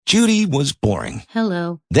Judy was boring.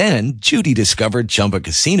 Hello. Then Judy discovered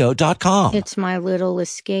ChumbaCasino.com. It's my little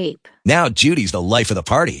escape. Now Judy's the life of the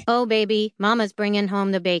party. Oh, baby, mama's bringing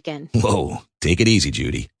home the bacon. Whoa, take it easy,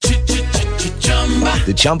 Judy.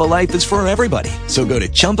 The Chumba life is for everybody. So go to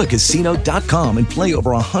ChumbaCasino.com and play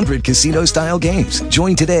over 100 casino-style games.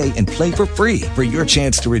 Join today and play for free for your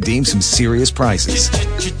chance to redeem some serious prizes.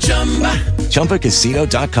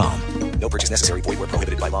 ChumbaCasino.com. No purchase necessary. Void where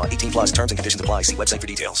prohibited by law. 18 plus terms and conditions apply. See website for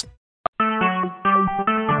details.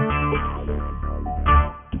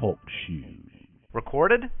 Talk shoes.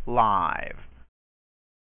 Recorded live.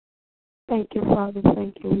 Thank you, Father.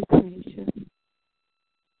 Thank you. We praise you.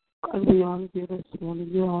 God, we honor you this morning.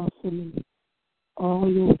 You're awesome in all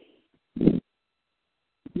your ways.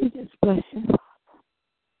 We just bless you, Father.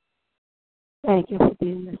 Thank you for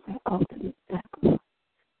being this ultimate sacrifice.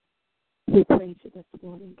 We praise you this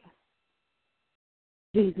morning, God.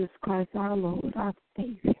 Jesus Christ, our Lord, our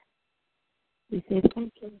Savior. We say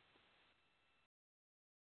thank you.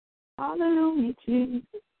 Hallelujah, Jesus.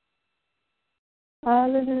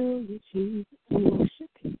 Hallelujah, Jesus. We worship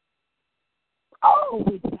you. Oh,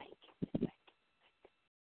 we thank you. We thank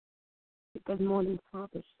you. Good morning,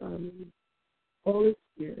 Father, Son, and Holy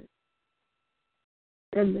Spirit.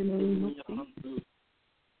 In the name of Jesus.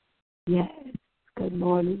 Yes. Good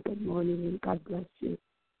morning, and God bless you.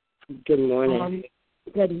 Good morning.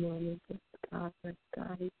 Good morning, God. Bless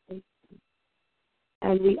God. Thank you.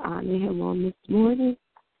 And we honor him on this morning.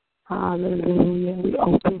 Hallelujah. We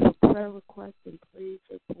open for prayer requests and praise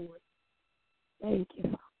reports. Thank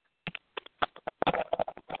you.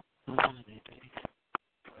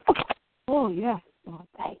 Oh, yes, Lord.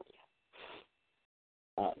 Thank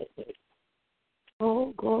you.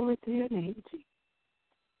 Oh, glory to your name, Jesus.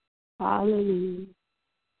 Hallelujah.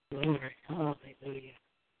 Glory. Hallelujah.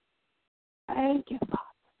 Thank you, Father.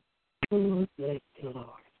 Oh, bless you,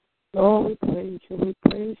 Lord. Oh, we praise you. We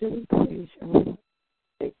praise you. We praise you.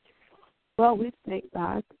 Thank you. Well, we thank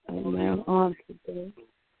God, amen, on today.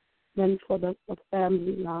 Then for the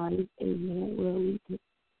family line, amen, where we can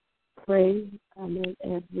pray, amen,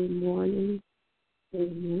 every morning,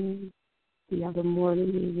 amen. The other morning,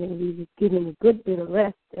 amen, we were getting a good bit of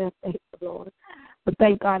rest there, thank the Lord. But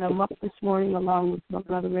thank God I'm up this morning along with my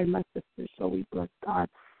brother and my sister, so we bless God.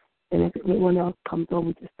 And if anyone else comes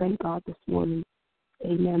over, just thank God this morning,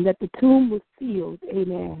 amen, that the tomb was sealed,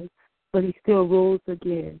 amen, but he still rose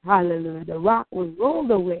again. Hallelujah. The rock was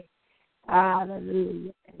rolled away.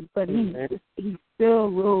 Hallelujah. But he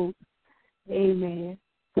still rose, amen,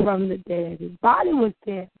 from the dead. His body was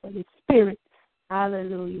dead, but his spirit,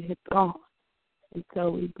 hallelujah, had gone. And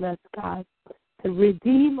so we bless God to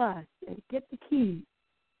redeem us and get the keys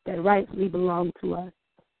that rightfully belong to us.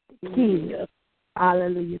 The keys,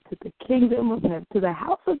 hallelujah, to the kingdom of heaven, to the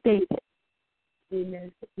house of David.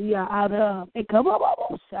 Amen. We are out of, and come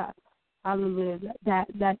on, hallelujah,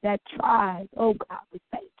 that tribe. Oh, God, we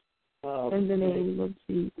thank you. In the name of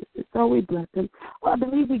Jesus. So we bless him. Well, I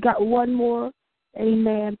believe we got one more,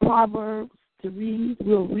 amen, Proverbs to read.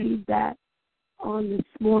 We'll read that on this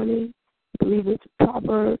morning. I believe it's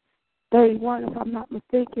Proverbs 31, if I'm not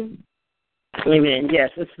mistaken. Amen. Yes,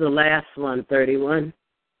 it's the last one, 31.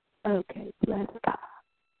 Okay, bless God.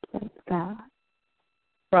 Bless God.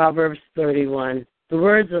 Proverbs 31. The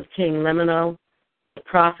words of King Lemuel, the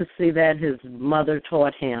prophecy that his mother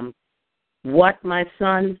taught him. What, my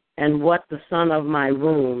son, and what the son of my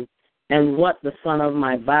womb, and what the son of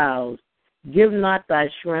my vows? Give not thy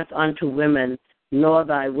strength unto women, nor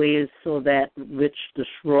thy ways so that which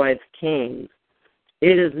destroyeth kings.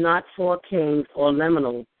 It is not for kings or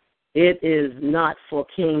Lemuel. It is not for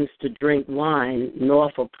kings to drink wine, nor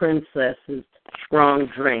for princesses strong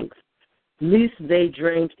drinks, lest they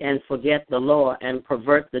drink and forget the law and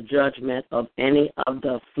pervert the judgment of any of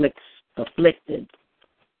the afflicted.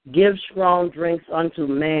 Give strong drinks unto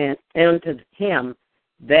man, unto him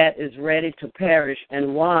that is ready to perish,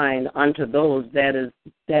 and wine unto those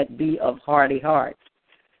that be of hardy heart.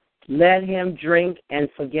 Let him drink and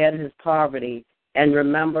forget his poverty, and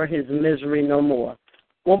remember his misery no more.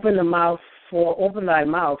 Open thy mouth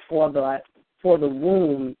for the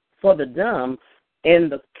womb, for the dumb, in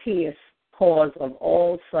the cause of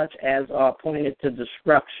all such as are appointed to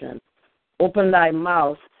destruction. Open thy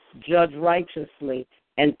mouth, judge righteously,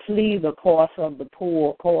 and plead the causes of the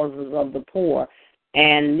poor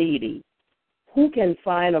and needy. Who can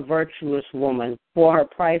find a virtuous woman? For her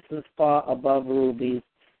price is far above rubies.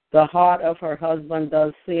 The heart of her husband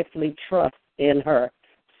does safely trust in her,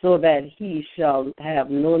 so that he shall have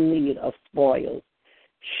no need of spoils.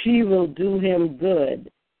 She will do him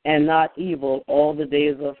good and not evil all the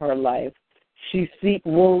days of her life. She seeketh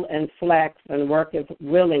wool and flax, and worketh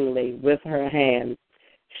willingly with her hands.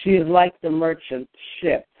 She is like the merchant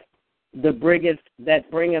ship, the brigand that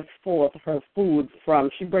bringeth forth her food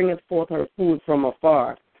she bringeth forth her food from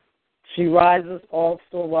afar. She riseth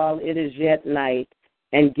also while it is yet night,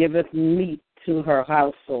 and giveth meat to her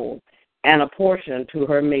household, and a portion to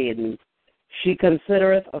her maidens. She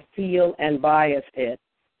considereth a field and buyeth it.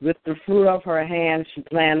 With the fruit of her hand she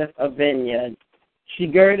planteth a vineyard. She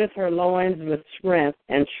girdeth her loins with strength,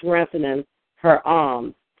 and strengtheneth her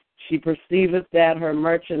arms. She perceiveth that her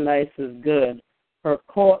merchandise is good. Her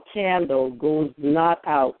candle goes not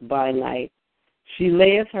out by night. She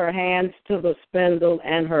layeth her hands to the spindle,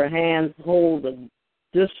 and her hands hold the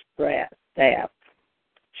distaff.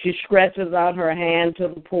 She stretches out her hand to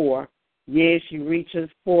the poor. Yea, she reaches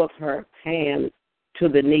forth her hand to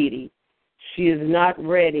the needy. She is not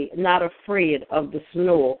afraid of the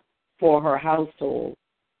snow for her household,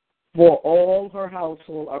 for all her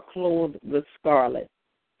household are clothed with scarlet.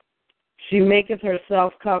 She maketh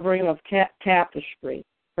herself covering of tapestry.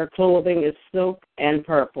 Her clothing is silk and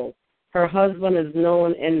purple. Her husband is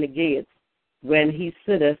known in the gates when he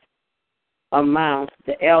sitteth among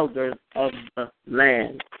the elders of the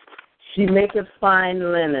land. She maketh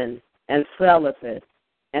fine linen and selleth it,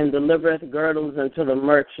 and delivereth girdles unto the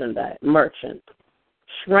merchant.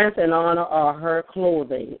 Strength and honor are her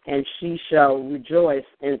clothing, and she shall rejoice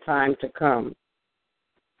in time to come.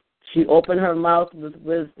 She opened her mouth with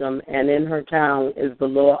wisdom, and in her tongue is the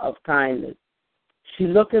law of kindness. She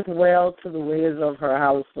looketh well to the ways of her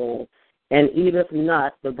household, and eateth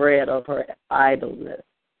not the bread of her idleness.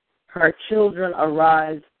 Her children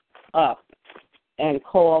arise up and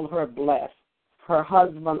call her blessed, her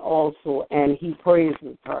husband also, and he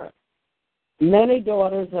praises her. Many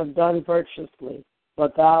daughters have done virtuously,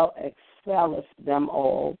 but thou excellest them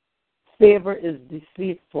all. Favor is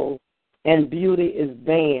deceitful, and beauty is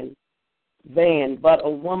vain. But a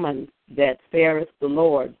woman that feareth the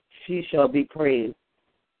Lord, she shall be praised.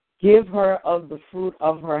 Give her of the fruit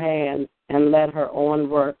of her hands, and let her own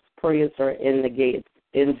works praise her in the gates.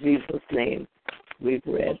 In Jesus' name, we've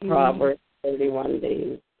read Proverbs 31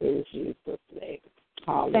 days. In Jesus' name.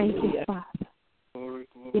 Hallelujah. Thank you, Father.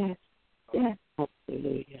 Yes. Yes.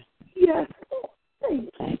 Hallelujah. Yes.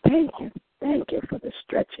 Thank you. Thank you for the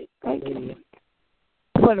stretching. Thank you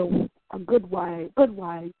for a good wife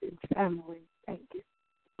and family. Thank you.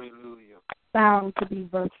 Hallelujah. Bound to be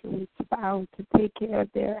virtuous, bound to take care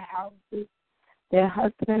of their houses, their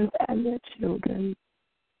husbands, and their children.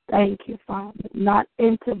 Thank you, Father. Not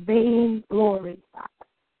into vain glory, Father,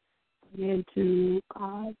 but into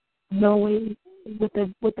God knowing with a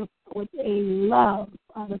love,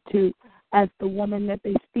 Father, to as the woman that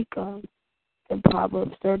they speak of in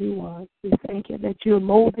Proverbs 31. We thank you that you're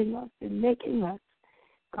molding us and making us.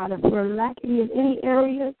 God, if we're lacking in any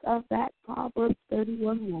areas of that Proverbs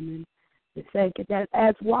 31 woman, we thank you that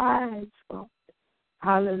as wives, God,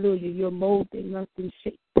 hallelujah, you're molding us and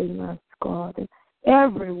shaping us, God. And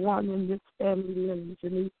everyone in this family lineage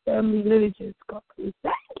and these family lineages, God, we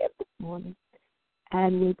thank you this morning.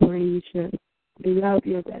 And we praise you. We love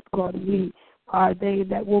you that, God, we are they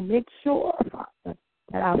that will make sure, Father,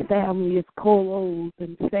 that our family is clothed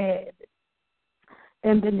and fed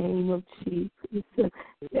in the name of Jesus.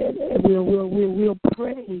 We'll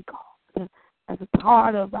pray, God, as a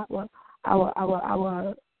part of our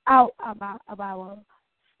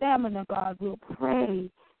stamina, God. We'll pray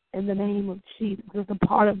in the name of Jesus as a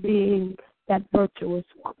part of being that virtuous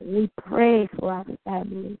woman. We pray for our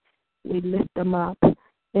family. We lift them up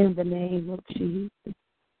in the name of Jesus.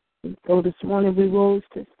 And so this morning we rose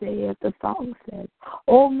to say, as the song says,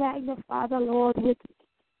 "Oh, magnify the Lord with me."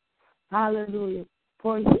 Hallelujah.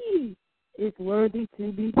 For he is worthy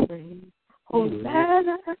to be praised.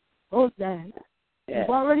 Hosanna, Hosanna. Yes. You've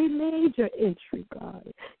already made your entry,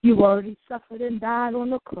 God. You've already suffered and died on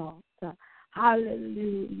the cross.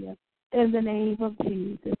 Hallelujah. In the name of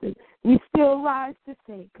Jesus. And we still rise to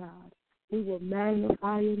say, God, we will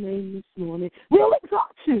magnify your name this morning. We'll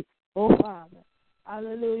exalt you, oh Father.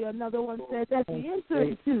 Hallelujah. Another one says, as we enter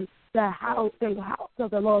into the house of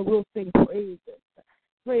the Lord, we'll sing praises.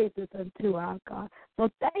 Praises unto our God. So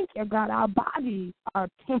thank you, God. Our bodies are a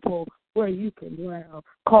temple where you can dwell,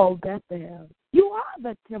 called Bethel. You are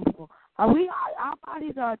the temple. Our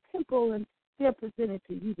bodies are a temple, and they're presented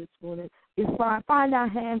to you this morning. We find our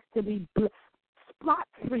hands to be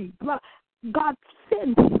spot-free, God,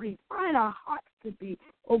 sin-free. Find our hearts to be,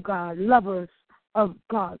 oh God, lovers of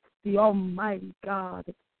God, the Almighty God.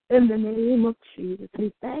 In the name of Jesus,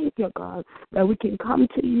 we thank you, God, that we can come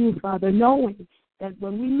to you, Father, knowing that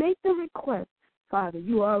when we make the request, Father,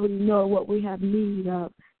 you already know what we have need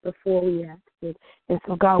of before we ask Jesus. And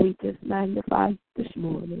so, God, we just magnify you this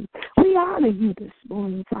morning. We honor you this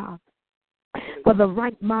morning, Father, for the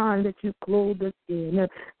right mind that you clothed us in,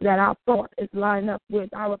 that our thought is lined up with,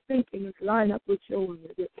 our thinking is lined up with your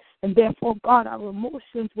word. And therefore, God, our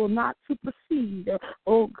emotions will not supersede,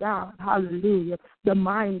 oh God, hallelujah, the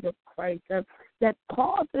mind of Christ that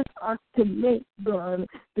causes us to make the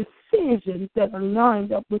decisions that are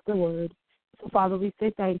lined up with the word. So, Father, we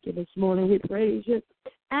say thank you this morning. We praise you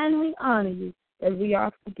and we honor you, and we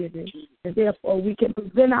are forgiven. And therefore, we can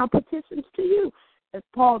present our petitions to you. As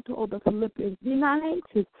Paul told the Philippians, be not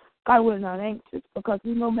anxious. God, we're not anxious because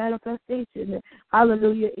we know manifestation,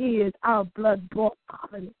 hallelujah, is our blood-bought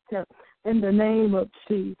covenant in the name of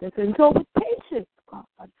Jesus. And so with patience, God,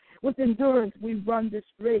 with endurance, we run this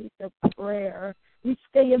race of prayer. We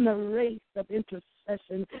stay in the race of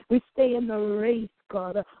intercession. We stay in the race,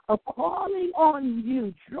 God, of calling on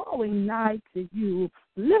you, drawing nigh to you,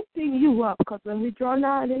 lifting you up, because when we draw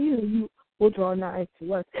nigh to you, you will draw nigh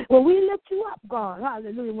to us. When we lift you up, God,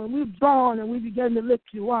 hallelujah, when we've drawn and we begin to lift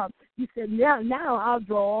you up, you said, now I'll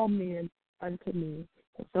draw all men unto me.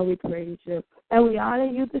 And so we praise you. And we honor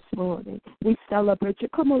you this morning. We celebrate you.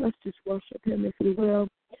 Come on, let's just worship him, if you will.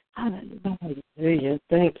 Hallelujah. Hallelujah.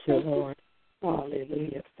 Thank you, Lord.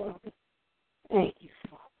 Hallelujah, Father. Thank you,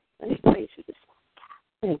 Father. We praise you this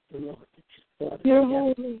morning. Thank you, Lord, that you brought us You're together.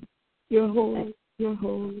 holy. You're holy. You're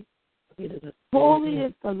holy. Holy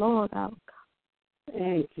is the Lord our God.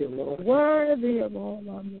 Thank you, Lord. Worthy of all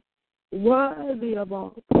honor. Worthy of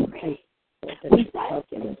all praise. We thank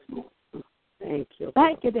you this morning. Thank you.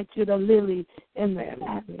 Thank you that you're the lily in the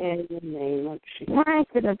valley. In the name of Jesus. Thank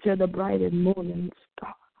you that you're the bright and morning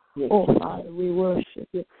star. Yes. Oh, Father, we worship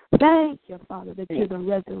you. Thank you, Father, that you're the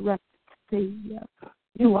resurrected Savior.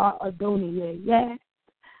 You are Adonai. Yes.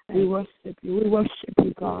 We worship you. We worship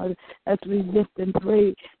you, God, as we lift and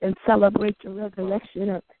pray and celebrate your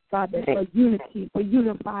resurrection, Father, for unity, for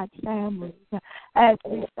unified families. As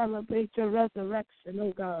we celebrate your resurrection,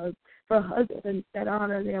 oh God, for husbands that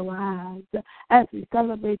honor their wives. As we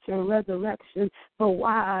celebrate your resurrection for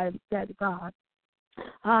wives that, God,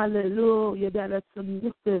 hallelujah, that are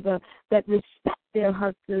submissive, that respect their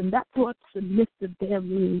husband. That's what submissive there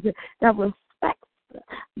means. That respects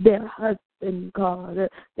their husband, God,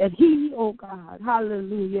 that he, oh God,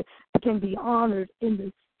 hallelujah, can be honored in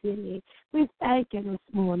the city. We thank you this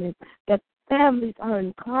morning that families are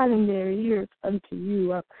inclining their ears unto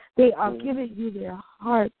you. They are giving you their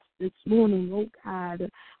hearts this morning, oh God.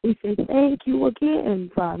 We say thank you again,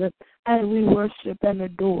 Father, and we worship and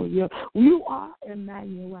adore you. You are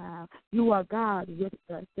Emmanuel. You are God with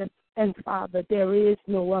us. And, Father, there is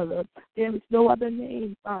no other. There is no other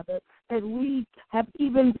name, Father, that we have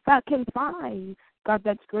even can find, God,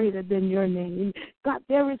 that's greater than your name. God,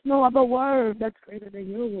 there is no other word that's greater than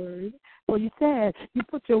your word. For you said you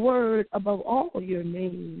put your word above all your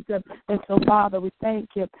names. And so, Father, we thank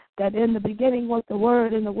you that in the beginning was the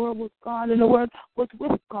Word, and the Word was God, and the Word was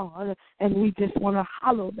with God. And we just want to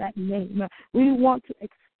hallow that name. We want to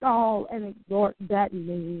extol and exhort that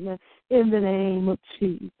name in the name of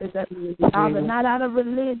Jesus. Father, not out of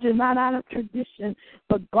religion, not out of tradition,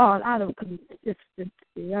 but God, out of consistency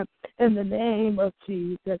in the name of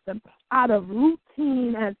Jesus. Out of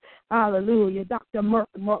routine, as hallelujah, Dr.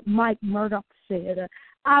 Mike Murdoch said,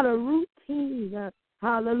 out of routine,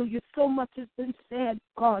 hallelujah. So much has been said,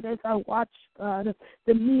 God, as I watch, God,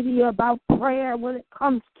 the media about prayer when it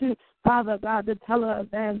comes to, Father God, the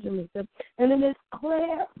televangelism. And it is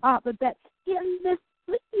clear, Father, that in this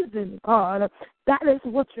season, God, that is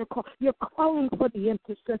what you're calling. You're calling for the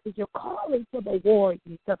intercessors. You're calling for the warriors.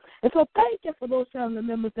 And so thank you for those family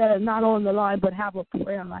members that are not on the line but have a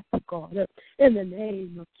prayer life, God, in the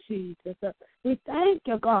name of Jesus. We thank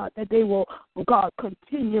you, God, that they will, God,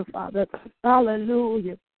 continue, Father,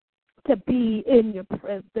 hallelujah, to be in your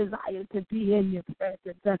presence, desire to be in your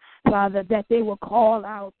presence, Father, that they will call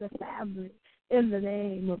out the family in the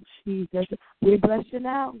name of Jesus. We bless you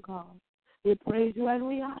now, God. We praise you and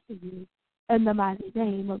we honor you in the mighty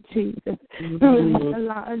name of Jesus. Release the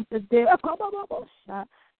lines of there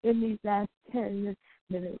in these last 10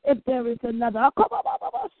 minutes. If there is another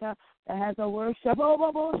that has a worship,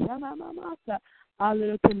 hallelujah,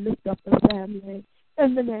 to lift up the family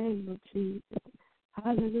in the name of Jesus.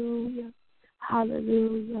 Hallelujah,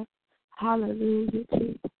 hallelujah, hallelujah,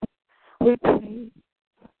 Jesus. We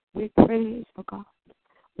praise for God.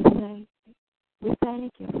 We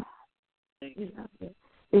thank you, Father.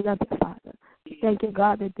 We love you, Father. Thank you,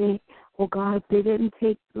 God, that they, oh God, they didn't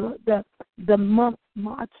take the month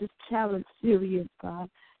March's challenge serious, God.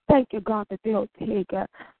 Thank you, God, that they'll take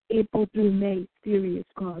April through May serious,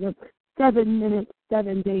 God. 7 minutes,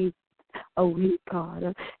 7 days a week,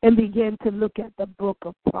 God, and begin to look at the book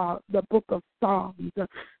of Psalms, the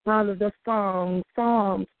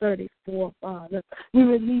Psalms 34, Father. We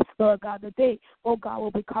release, Lord God, that they, oh God,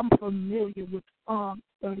 will become familiar with Psalm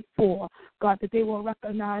 34, God, that they will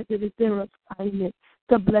recognize it is their assignment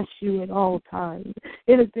to bless you at all times.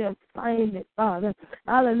 It is their assignment, Father,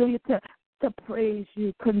 hallelujah, to praise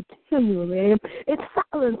you continually. It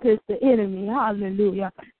silences the enemy,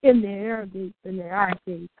 hallelujah, in their ear gates and their eye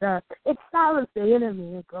gates. It silences the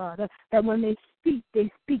enemy, God, that when they speak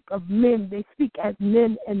of men. They speak as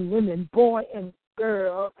men and women, boy and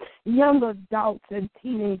girl, young adults and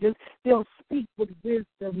teenagers. They'll speak with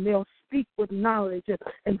wisdom. They'll speak with knowledge.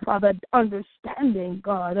 And, Father, understanding,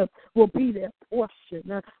 God, will be their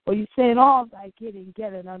portion. For you say in all thy getting,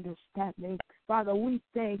 get an understanding. Father, we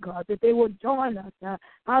say, God, that they will join us.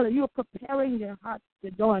 Hallelujah. You're preparing their hearts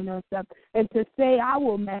to join us and to say, I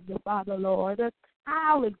will magnify the Lord.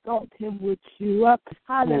 I'll exalt him with you.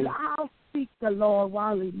 Hallelujah. I'll seek the Lord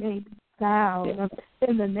while he may be found.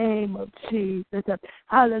 In the name of Jesus.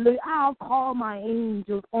 Hallelujah. I'll call my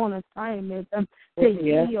angels on assignment to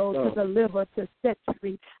heal, to deliver, to set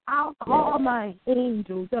free. I'll call my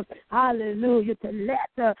angels, hallelujah, to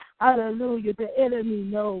let, hallelujah, the enemy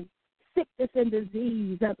know sickness and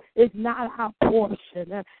disease is not our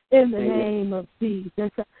portion. In the name of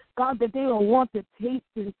Jesus. God, that they will want to taste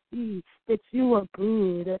and see that you are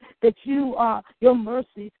good, that your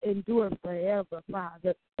mercies endure forever,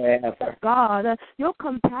 Father. Forever. God, your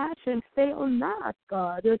compassion fail not,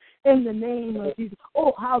 God, in the name of Jesus.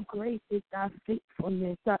 Oh, how great is thy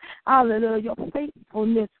faithfulness. Hallelujah. Your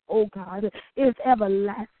faithfulness, oh God, is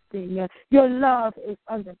everlasting. Your love is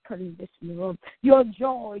unconditional. Your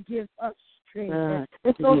joy gives us strength.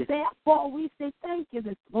 And so therefore we say thank you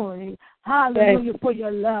this morning. Hallelujah for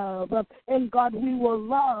your love. And God, we will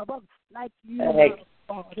love like you love,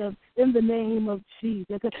 Father, in the name of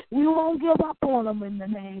Jesus. We won't give up on them in the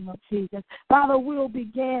name of Jesus. Father, we'll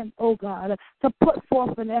begin, oh God, to put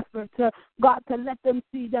forth an effort to, God, to let them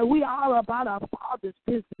see that we are about our Father's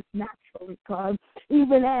business naturally, God.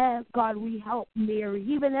 Even as, God, we help Mary,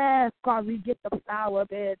 even as, God, we get the flower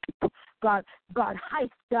bed, God,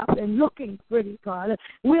 hyped up and looking pretty, God.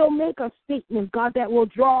 We'll make a statement, God, that will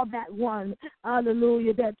draw that one,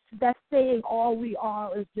 hallelujah, that's saying all we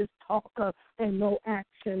are is just talk and no action.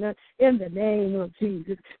 In the name of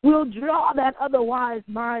Jesus. We'll draw that otherwise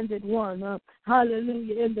minded one,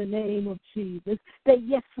 hallelujah, in the name of Jesus. That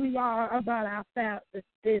yes, we are about our Father's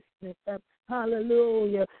business.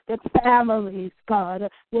 Hallelujah. That families, God,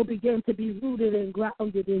 will begin to be rooted and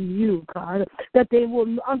grounded in you, God. That they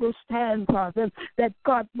will understand, Father, that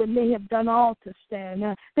God, when they have done all to stand,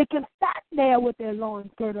 they can stand there with their loins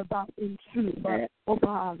girded about in truth, oh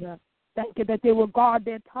Father. Thank you that they will guard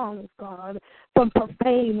their tongues, God, from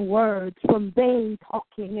profane words, from vain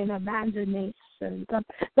talking and imagination.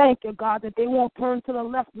 Thank you, God, that they won't turn to the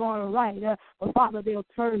left nor the right, but, Father, they'll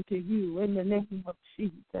turn to you in the name of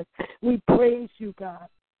Jesus. We praise you, God,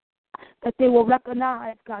 that they will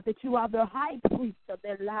recognize, God, that you are the high priest of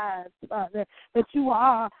their lives, Father, that you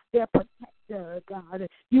are their protector, God.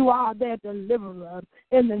 You are their deliverer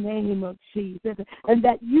in the name of Jesus, and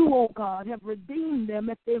that you, oh God, have redeemed them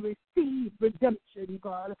if they receive redemption,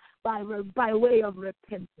 God, by way of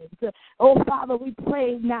repentance. Oh, Father, we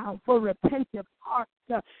pray now for repentant hearts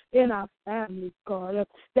in our families, God,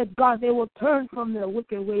 that, God, they will turn from their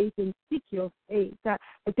wicked ways and seek your face, that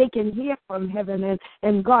they can hear from heaven,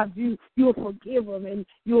 and God, you'll forgive them and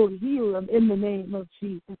you'll heal them in the name of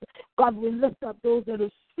Jesus. God, we lift up those that are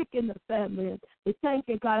sick in the family. We thank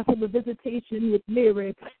you, God, for the visitation with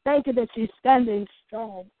Mary. Thank you that she's standing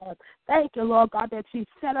strong, God. Thank you, Lord God, that she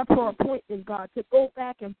set up her appointment, God, to go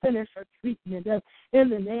back and finish her treatment in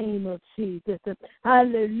the name of Jesus.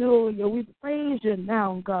 Hallelujah. We praise you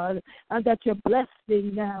now, God, that you're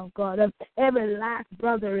blessing now, God, of every last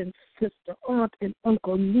brother and sister, aunt and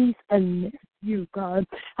uncle, niece and nephew, God,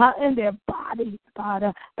 in their bodies, God,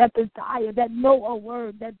 that desire, that know a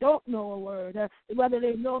word, that don't know a word, whether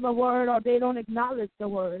they know the word or they don't acknowledge the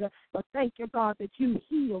word. But thank you, God, that you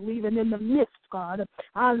heal even in the midst, God,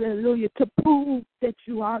 hallelujah, to prove that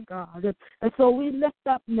you are God. And so we lift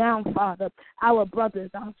up now, Father, our brothers,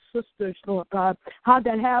 our sisters, Lord God, how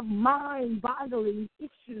that have mind bodily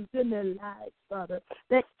issues in their lives, Father,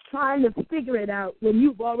 that's trying to figure it out when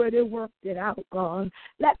you've already worked it out, God.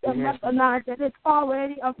 Let them recognize that it's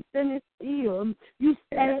already a finished deal. You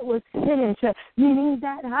said it was finished, meaning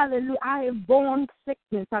that, hallelujah, I have borne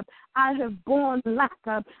sickness, I have borne lack,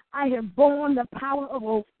 I have borne the power of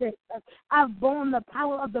offense, I've borne the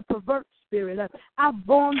power of the perverse spirit. I've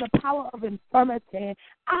borne the power of infirmity.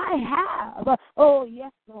 I have. Oh,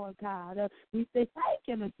 yes, Lord God. We say thank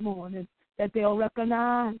you this morning that they'll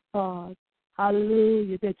recognize, God,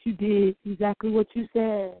 hallelujah, that you did exactly what you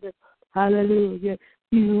said. Hallelujah.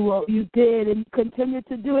 You did and continue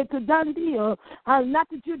to do it. It's a done deal. Not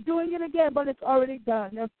that you're doing it again, but it's already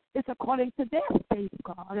done. It's according to their faith,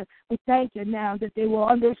 God. We thank you now that they will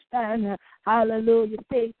understand, hallelujah,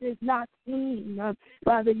 faith is not seen.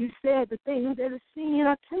 Father, you said the things that are seen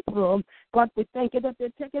are temporal. God, we thank you that they're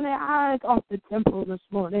taking their eyes off the temporal this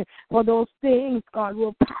morning. For those things, God,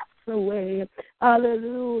 will pass away.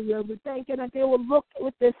 Hallelujah. We thank you that they will look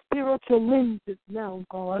with their spiritual lenses now,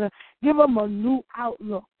 God. Give them a new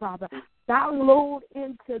outlook, Father. Download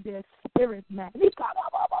into their spirit man.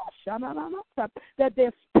 That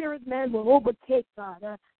their spirit man will overtake,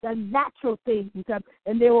 God, the natural things,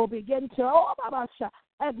 and they will begin to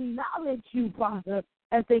acknowledge you, Father,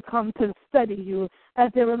 as they come to study you,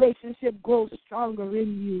 as their relationship grows stronger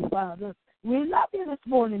in you, Father. We love you this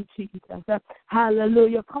morning, Jesus.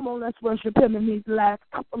 Hallelujah. Come on, let's worship him in these last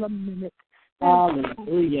couple of minutes.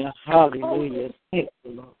 Hallelujah. Hallelujah. Thank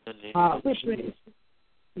you, Lord.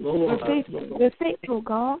 We're faithful,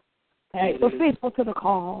 God. We're faithful to the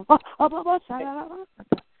call.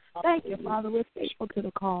 Thank you, Father. We're faithful to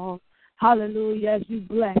the call. Hallelujah. As you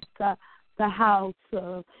bless the house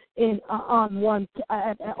on Long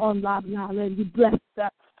Island, you bless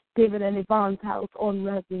David and Yvonne's house on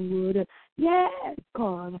Resinwood. Yes,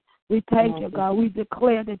 God. We thank you, God. We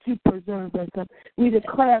declare that you preserve us. We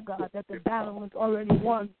declare, God, that the battle is already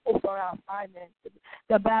won over our finances.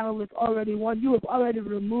 The battle is already won. You have already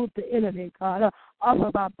removed the enemy, God, off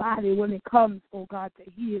of our body when it comes, oh God, to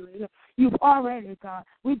healing. You've already, God.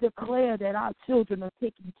 We declare that our children are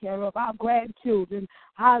taken care of. Our grandchildren,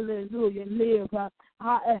 hallelujah, live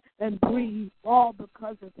and breathe all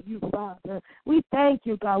because of you, Father. We thank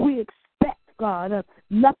you, God. We expect, God,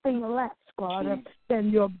 nothing less, God, than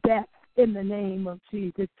your best in the name of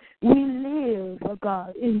Jesus. We live,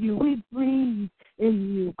 God, in you. We breathe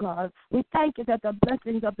in you, God. We thank you that the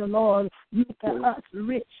blessings of the Lord make us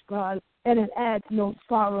rich, God, and it adds no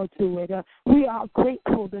sorrow to it. We are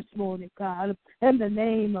grateful this morning, God, in the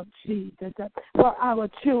name of Jesus, for our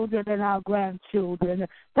children and our grandchildren.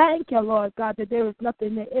 Thank you, Lord God, that there is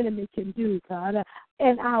nothing the enemy can do, God,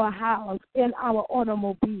 in our house, in our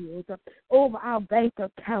automobiles, over our bank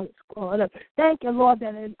accounts, God. Thank you, Lord,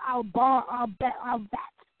 that in our bar, our vats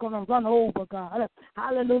going to run over, God.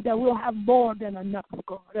 Hallelujah. We'll have more than enough,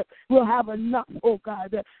 God. We'll have enough, oh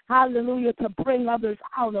God. Hallelujah, to bring others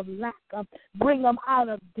out of lack, bring them out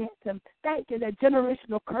of debt. Thank you that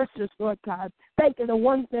generational curses, Lord God. Thank you the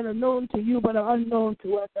ones that are known to you but are unknown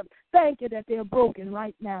to us. Thank you that they're broken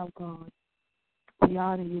right now, God. We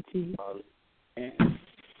honor you, Jesus.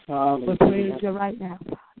 We praise you right now,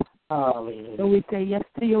 Father. So we say yes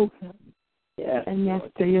to your will and yes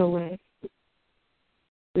to your way.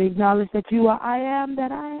 We acknowledge that you are I am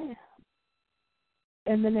that I am.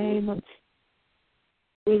 In the name of Jesus,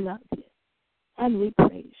 we love you and we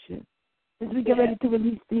praise you. As we get ready to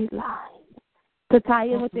release these lines, to tie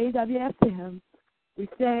in with AWS to him, we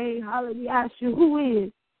say, hallelujah, we ask you, who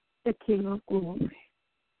is the King of glory?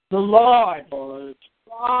 The Lord.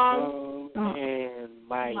 Strong and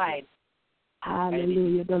mighty.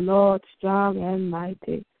 Hallelujah. The Lord strong and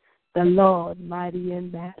mighty. The Lord mighty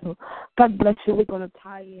in battle. God bless you. We're going to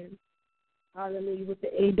tie in, hallelujah, with the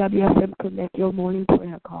AWFM Connect Your Morning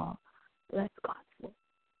Prayer Call. Bless God.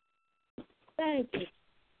 Thank you.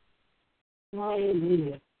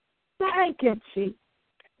 Hallelujah. Thank you, Jesus.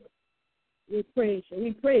 We praise you.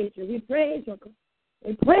 We praise you. We praise you.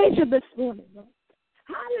 We praise you this morning, Lord.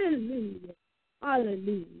 Hallelujah.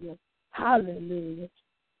 Hallelujah. Hallelujah.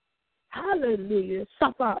 Hallelujah.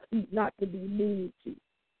 Suffer our feet not to be moved, Jesus.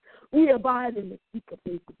 We abide in the secret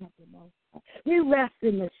places of the Most High. We rest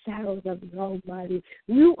in the shadows of the Almighty.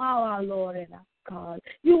 You are our Lord and our God.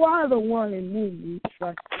 You are the one in whom we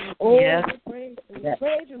trust. Oh, yes. We praise you. We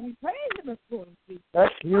praise you. We praise you this morning, Jesus.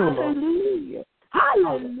 That's you, Hallelujah.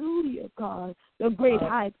 Hallelujah, God. The great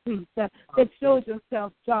high priest that shows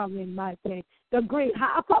yourself strong in my faith. The great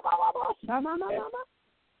high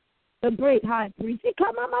priest.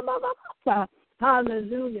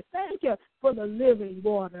 Hallelujah. Thank you for the living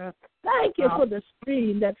water. Thank you for the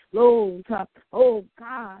stream that flows. Oh,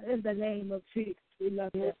 God, in the name of Jesus, we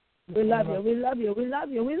love you. We love you. We love you. We love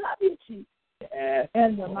you. We love you, Jesus.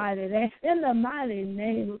 In the mighty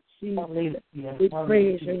name of Jesus, we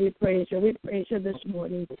praise you. We praise you. We praise you this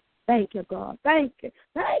morning. Thank you, God. Thank you.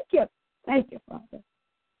 Thank you. Thank you, Father.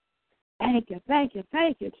 Thank you. Thank you.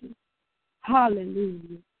 Thank you, Jesus.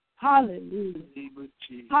 Hallelujah. Hallelujah.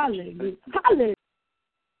 Hallelujah. Hallelujah.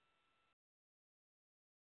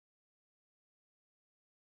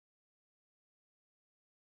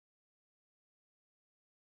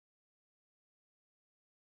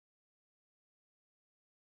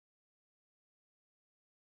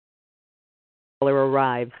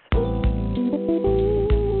 Arrives.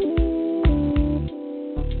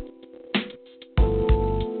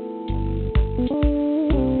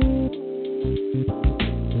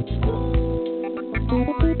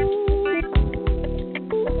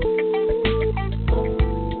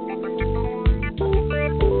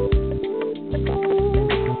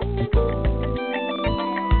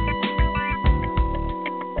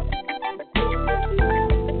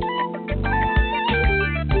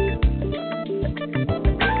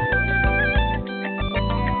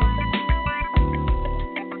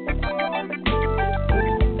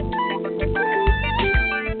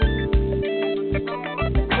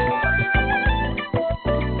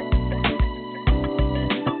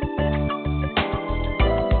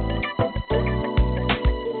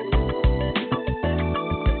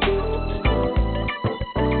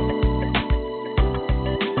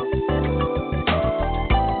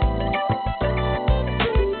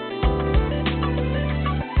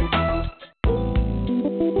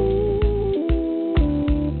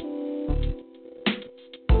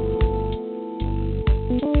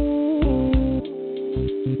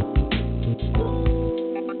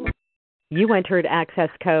 You entered access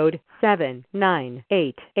code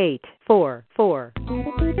 798844.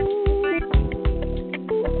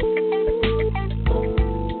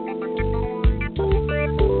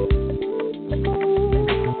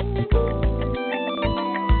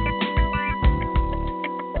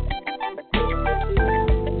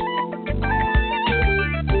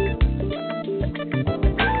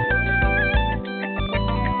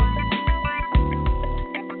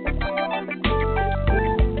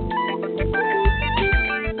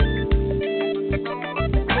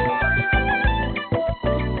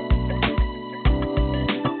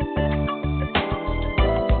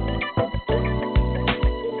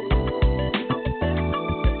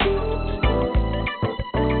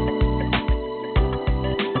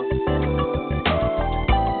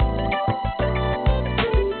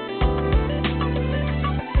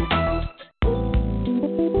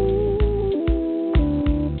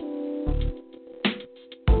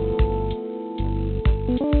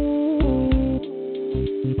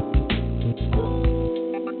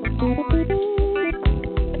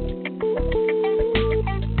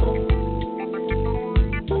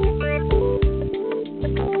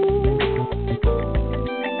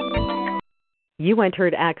 You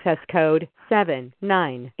entered access code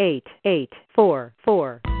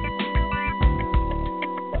 798844.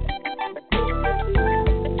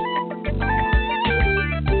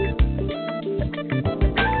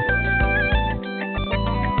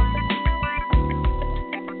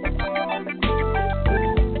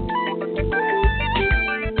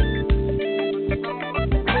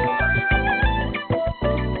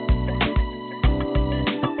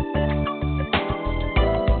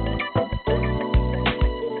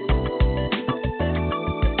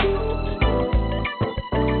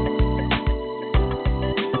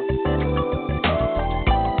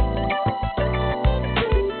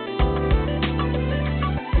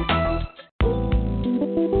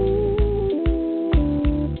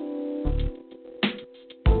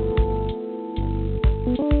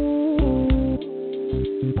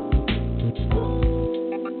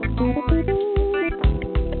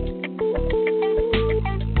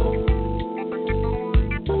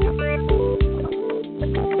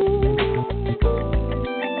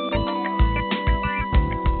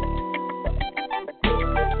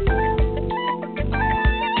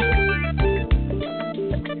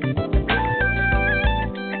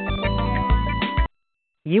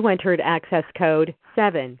 You entered access code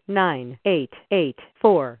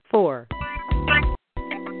 798844.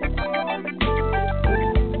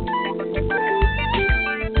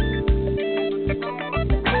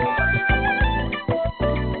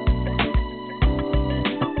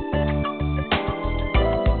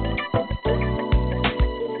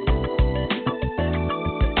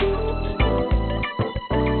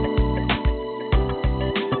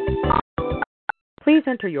 Please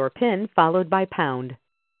enter your PIN followed by pound.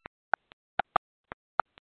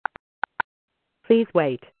 Please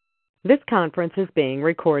wait. This conference is being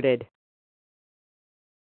recorded.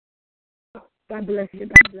 God bless you.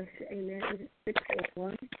 God bless you. Amen. It is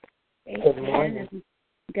 6:01. Good morning.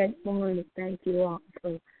 Good morning. Thank you all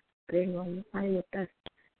for being on the line with us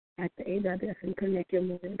at the AWS and Connect Your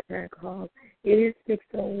Morning Prayer Call. It is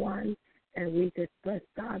 6:01, and we just bless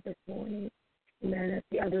God that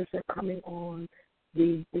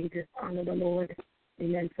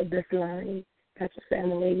line. Pastor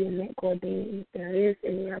Sam, Lady, and Nick Gordine. If there is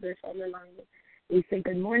any others on the line, we say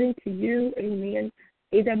good morning to you. Amen.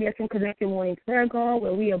 AWSM Connected Morning Prayer Call,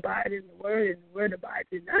 where we abide in the Word and the Word abides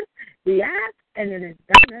in us. We ask, and it is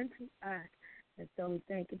done unto us. And so we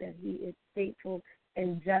thank you that He is faithful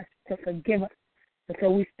and just to forgive us. And so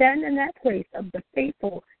we stand in that place of the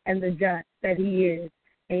faithful and the just that He is.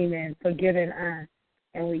 Amen. Forgiving us.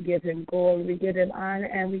 And we give Him glory, we give Him honor,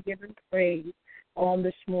 and we give Him praise on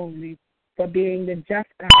this morning for being the just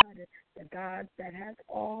God, the God that has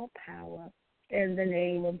all power. In the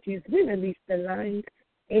name of Jesus, we release the lines,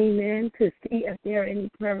 amen, to see if there are any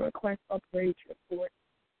prayer requests or praise reports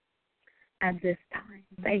at this time.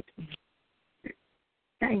 Thank you.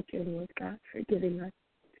 Thank you, Lord God, for giving us.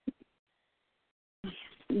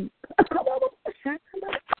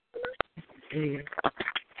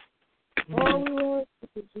 Oh, we worship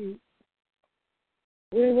you, Jesus.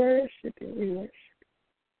 We worship you, we worship you.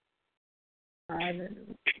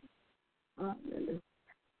 Hallelujah. Hallelujah.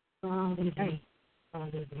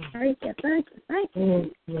 Thank you.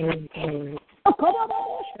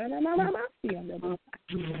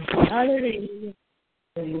 Hallelujah.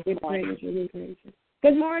 We praise you.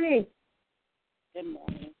 Good morning. Good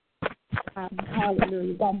morning.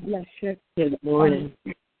 Hallelujah. God bless you. Good morning.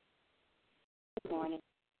 Good morning.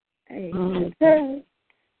 Hey,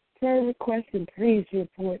 prayer request and praise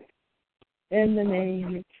report in the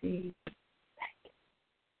name of Jesus.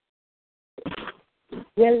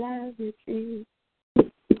 We love you, Jesus.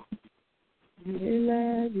 We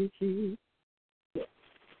love you, Jesus.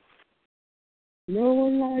 No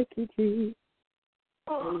one like you, Jesus.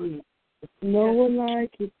 No one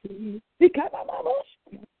like you, Jesus.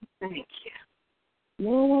 Thank you.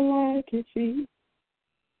 No one like you, Jesus.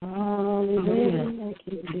 Hallelujah. Like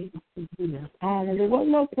you, Jesus. Hallelujah. There was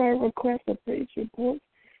no prayer request or praise report.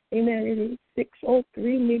 Amen. It is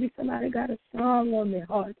 6:03. Maybe somebody got a song on their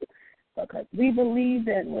heart. Because we believe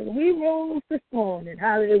that when we rose this morning,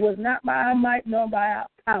 hallelujah, it was not by our might nor by our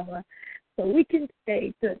power. So we can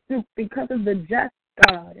say because of the just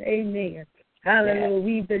God, amen. Hallelujah. Yes.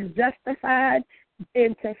 We've been justified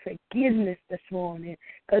into forgiveness this morning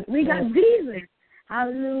because we got Jesus.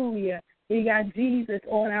 Hallelujah. We got Jesus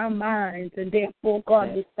on our minds. And therefore,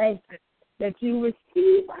 God, we thank you that you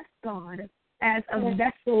receive us, God, as a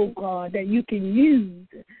vessel, God, that you can use.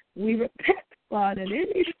 We repent, God, and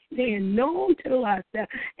any sin known to us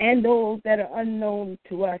and those that are unknown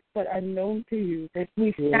to us but unknown to you. That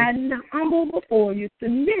we stand humble before you,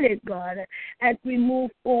 submitted, God, as we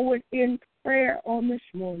move forward in prayer on this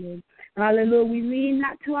morning. Hallelujah. We lean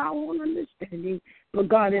not to our own understanding, but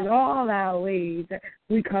God, in all our ways,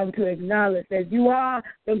 we come to acknowledge that you are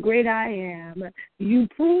the great I am. You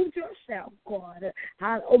proved yourself, God.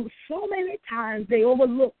 So many times they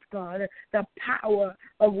overlooked, God, the power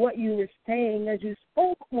of what you were saying as you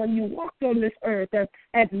spoke when you walked on this earth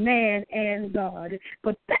as man and God.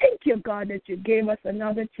 But thank you, God, that you gave us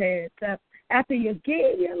another chance. After you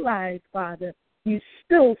gave your life, Father, you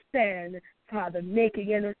still stand, Father, making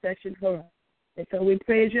intercession for us. And so we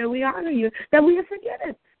praise you and we honor you that we are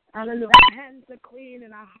forgiven. Hallelujah. Our hands are clean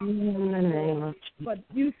and our hearts are. But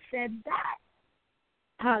you said that.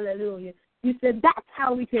 Hallelujah. You said that's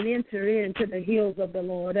how we can enter into the hills of the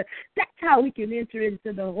Lord. That's how we can enter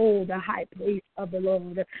into the high place of the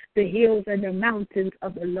Lord, the hills and the mountains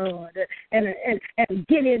of the Lord, and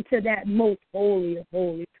get into that most holy of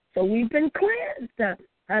holies. So we've been cleansed.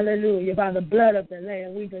 Hallelujah. By the blood of the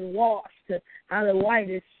Lamb, we've been washed. How the white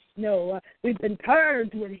is snow. We've been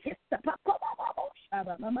purged with hyssop.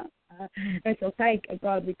 And so thank you,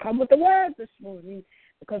 God. We come with the word this morning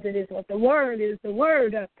because it is what the word is, the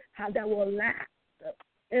word that will last.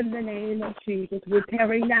 In the name of Jesus, we're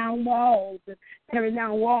tearing down walls of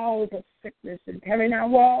sickness and tearing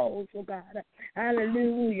down walls, oh God,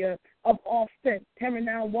 hallelujah, of offense, tearing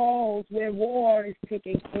down walls where war is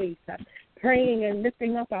taking place, praying and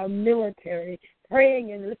lifting up our military,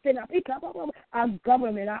 praying and lifting up our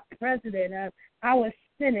government, our president, our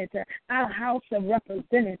Senate, our House of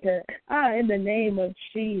Representatives, in the name of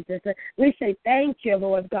Jesus. We say thank you,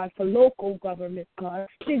 Lord God, for local government, God,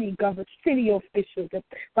 city officials.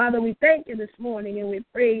 Father, we thank you this morning and we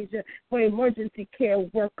praise you for emergency care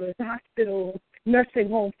workers, hospitals, nursing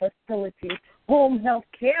home facilities, home health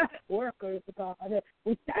care workers, God.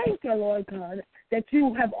 We thank you, Lord God, that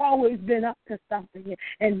you have always been up to something.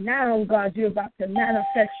 And now, God, you're about to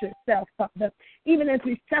manifest yourself, Father. Even as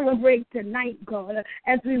we celebrate tonight, God,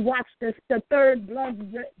 as we watch the third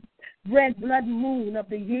blood red blood moon of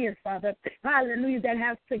the year, Father. Hallelujah, that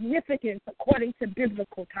has significance according to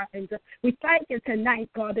biblical times. We thank you tonight,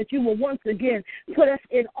 God, that you will once again put us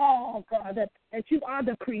in awe, God, that you are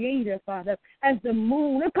the creator, Father, as the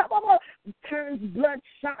moon turns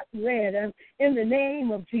bloodshot red in the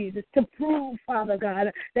name of Jesus to prove, Father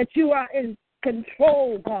God, that you are in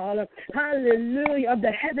control, God, hallelujah, of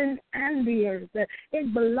the heavens and the earth.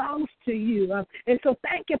 It belongs to you. And so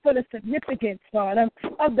thank you for the significance, God,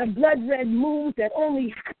 of the blood red moons that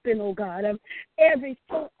only happen, oh God, every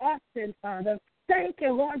so often, Father. Thank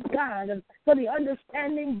you, Lord God, for the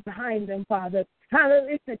understanding behind them, Father.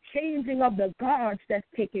 Hallelujah. It's the changing of the guards that's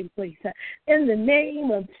taking place in the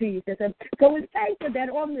name of Jesus. And so we thank you that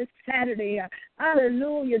on this Saturday,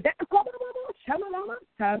 hallelujah, that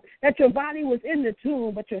your body was in the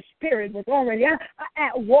tomb, but your spirit was already at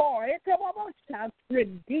war. It's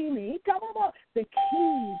redeeming the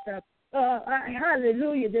keys.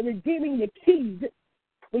 Hallelujah, the redeeming the keys.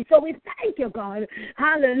 So we thank you, God,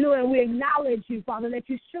 hallelujah, we acknowledge you, Father, that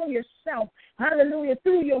you show yourself, hallelujah,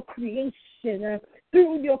 through your creation.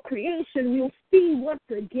 Through your creation, we'll see once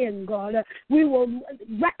again, God. We will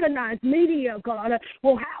recognize media, God.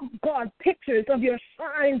 We'll have, God, pictures of your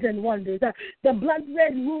signs and wonders. The blood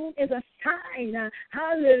red moon is a sign,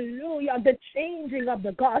 hallelujah, the changing of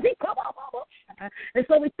the gods. And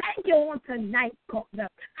so we thank you on tonight, God,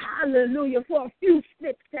 hallelujah, for a few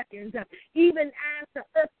split seconds, even as the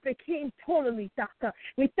earth became totally dark.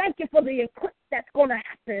 We thank you for the eclipse that's going to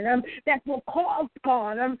happen, that will cause,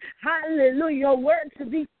 God, hallelujah, your word to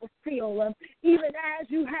be fulfilled, even as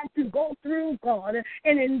you had to go through, God,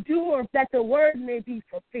 and endure that the word may be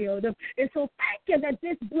fulfilled. And so thank you that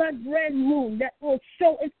this blood red moon that will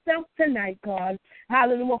show itself tonight, God,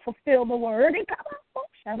 hallelujah, will fulfill the word.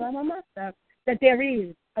 That there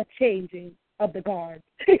is a changing of the guards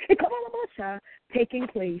taking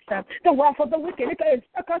place. The wealth of the wicked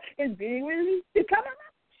is being released.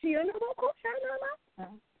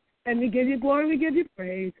 And we give you glory, we give you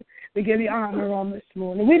praise, we give you honor on this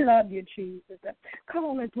morning. We love you, Jesus. Come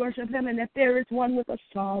on, let's worship him. And if there is one with a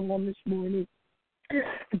song on this morning,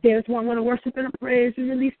 if there's one with a worship and a praise, we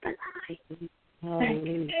release the light. Thank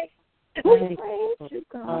you. We praise you,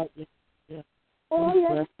 God. Oh,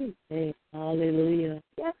 yes. Hallelujah.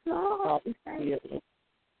 Yes, Lord. We thank you.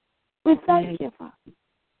 We thank you, Father.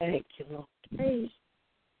 Thank you, Lord. Praise.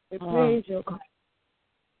 We praise you, God.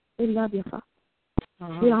 We love you, Father.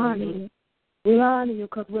 We honor you. We honor you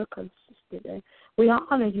because we're consistent. We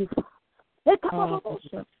honor you,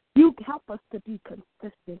 Father. You help us to be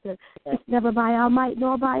consistent. It's never by our might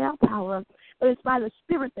nor by our power, but it's by the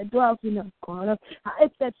Spirit that dwells in us, God.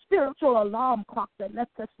 It's that spiritual alarm clock that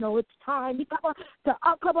lets us know it's time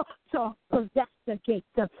to possess the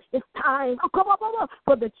gates. It's time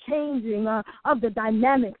for the changing of the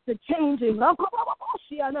dynamics, the changing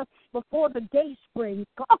before the day springs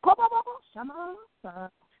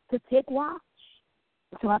to take watch.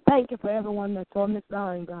 So I thank you for everyone that's on this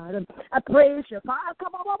line, God. I praise you, Father,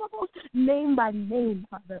 name by name,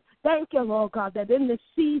 Father. Thank you, Lord God, that in this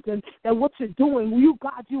season, that what you're doing, you,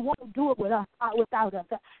 God, you want to do it with us, without us.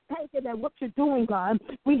 Thank you that what you're doing, God,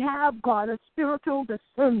 we have, God, a spiritual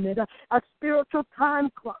discernment, a spiritual time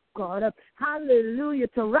clock, God. Hallelujah,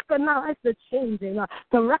 to recognize the changing,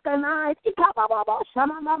 to recognize the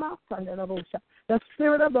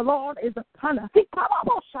Spirit of the Lord is upon us.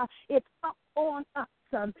 It's up on us.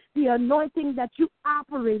 The anointing that you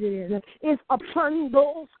operated in is upon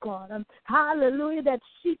those, God. Hallelujah, that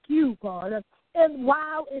seek you, God. And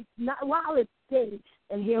while it's day,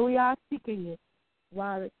 and here we are seeking it,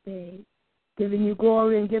 while it's day, giving you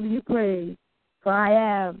glory and giving you praise, for I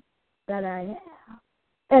am that I am.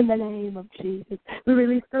 In the name of Jesus, we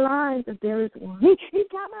release the lines if there is one.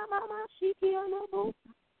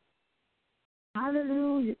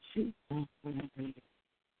 Hallelujah, Jesus.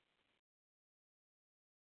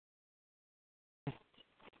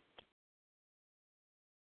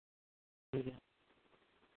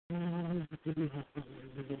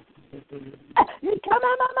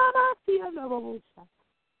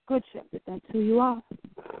 Good shepherd, that's who you are.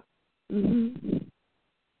 Mm-hmm.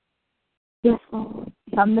 Yes, Lord.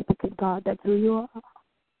 Omnipotent God, that's who you are.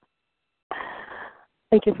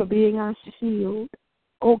 Thank you for being our shield.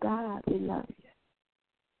 Oh, God, we love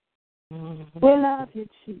you. Mm-hmm. We love you,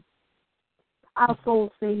 Jesus. Our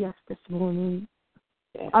souls say yes this morning.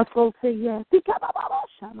 Our souls say yes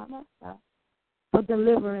for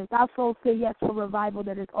deliverance. Our souls say yes for revival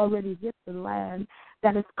that has already hit the land,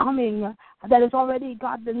 that is coming, that has already,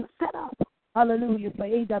 God, been set up. Hallelujah, for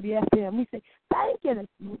AWFM. We say, thank you this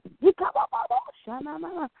morning.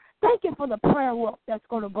 Thank you for the prayer work that's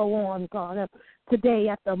going to go on, God, today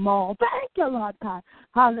at the mall. Thank you, Lord God.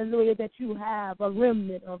 Hallelujah, that you have a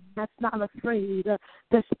remnant of that's not afraid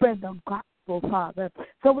to spread the gospel, Father.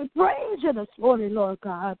 So we praise you this morning, Lord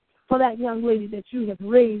God, for that young lady that you have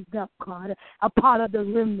raised up, God, a part of the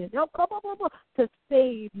remnant, to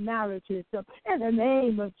save marriages in the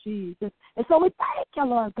name of Jesus. And so we thank you,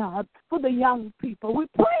 Lord God, for the young people. We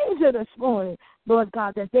praise you this morning, Lord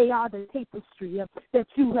God, that they are the tapestry that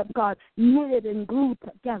you have, God, knitted and glued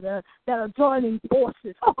together, that are joining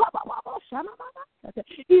forces.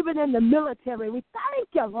 Even in the military, we thank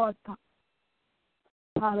you, Lord God.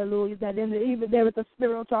 Hallelujah, that even there is a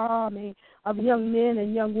spiritual army of young men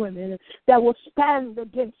and young women that will stand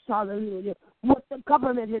against, hallelujah, what the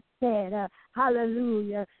government has said,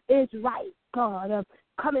 hallelujah, is right, God,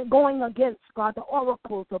 going against, God, the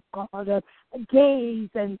oracles of God, gays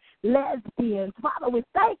and lesbians. Father, we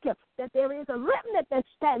thank you that there is a remnant that's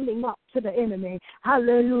standing up to the enemy.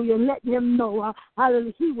 Hallelujah, let him know,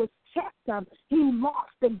 hallelujah, he was checked. He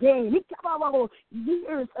lost the game. He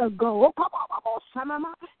years ago.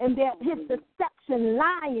 And that his deception,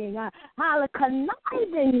 lying,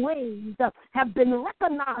 conniving ways have been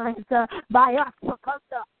recognized by us because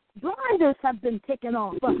the blinders have been taken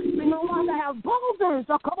off. We no longer have boulders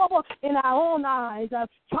in our own eyes,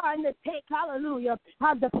 trying to take, hallelujah,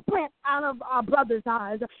 the flint out of our brother's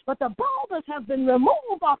eyes. But the boulders have been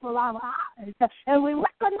removed off of our eyes. And we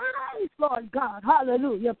recognize, Lord God,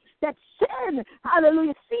 hallelujah, that sin,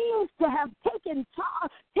 hallelujah, seems to have taken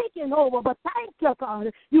over. But thank you,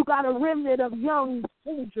 God, you got a remnant of young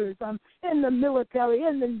soldiers in the military,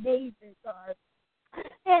 in the Navy, God.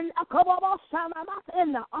 In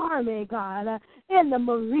the Army, God, in the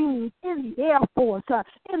Marines, in the Air Force,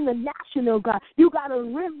 in the National Guard. You got a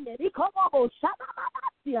remnant.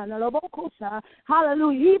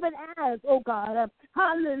 Hallelujah. Even as, oh God,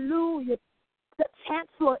 hallelujah, the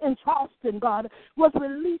chancellor in Charleston, God, was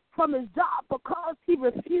released from his job because he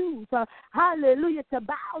refused, hallelujah, to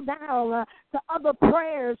bow down to other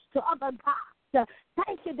prayers, to other gods.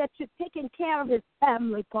 Thank you that you're taking care of his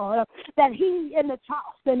family, God, that he in the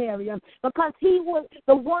Charleston area, because he was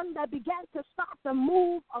the one that began to start the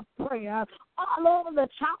move of prayer all over the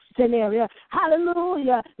Charleston area.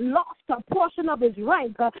 Hallelujah. Lost a portion of his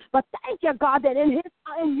rank. But thank you, God, that in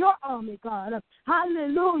your army, God,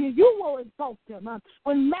 hallelujah, you will exalt him.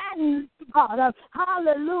 When man, God,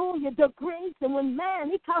 hallelujah, degrades him, when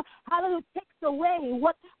man, hallelujah, takes away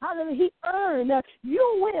what, hallelujah, he earned,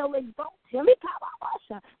 you will exalt him.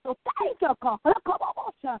 So thank you, God,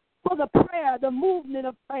 for the prayer, the movement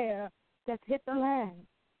of prayer that's hit the land.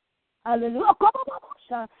 Hallelujah.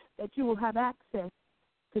 That you will have access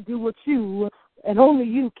to do what you and only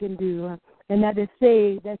you can do, and that is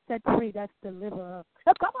save, that's set free, that's deliver.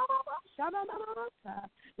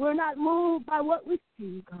 We're not moved by what we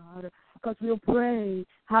see, God, because we'll pray.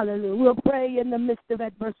 Hallelujah. We'll pray in the midst of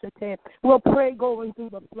adversity. We'll pray going through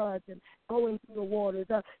the floods and going through the waters.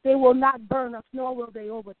 They will not burn us, nor will they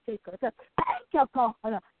overtake us. Thank you,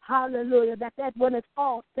 God. Hallelujah. That when it's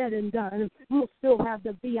all said and done, we'll still have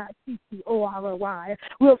the VICCORY.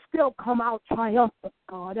 We'll still come out triumphant,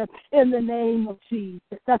 God, in the name of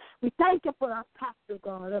Jesus. We thank you for our pastor,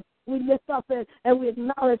 God. We lift up and we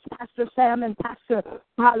acknowledge Pastor Sam and Pastor,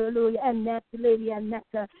 hallelujah, and Lady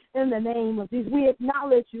Annette, in the name of Jesus. We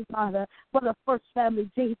acknowledge you, Father, for the first family,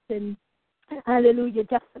 Jason, hallelujah,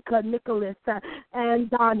 Jessica, Nicholas, and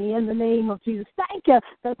Donnie, in the name of Jesus. Thank you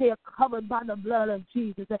that they are covered by the blood of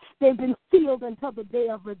Jesus. They've been sealed until the day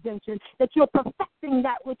of redemption, that you're perfecting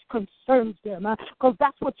that which concerns them, because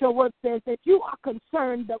that's what your word says, that you are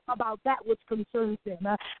concerned about that which concerns them,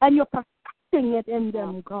 and you're perfecting it in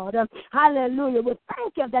them, God. Hallelujah. We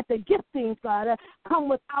thank you that the giftings, God, come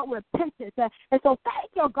without repentance. And so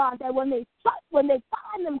thank you, God, that when they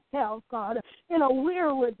find themselves, God, in a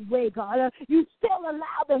weird way, God, you still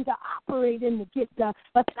allow them to operate in the gift.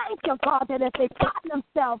 But thank you, God, that if they find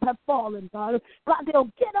themselves have fallen, God,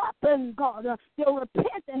 they'll get up and, God, they'll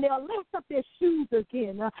repent and they'll lift up their shoes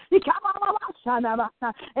again.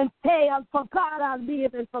 And say, for God I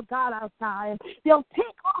live and for God I die. They'll take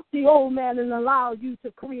off the old man and allow you to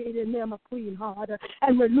create in them a clean heart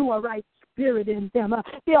and renew a right spirit in them.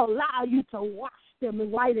 They'll allow you to wash them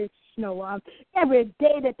white as snow. Every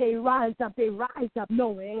day that they rise up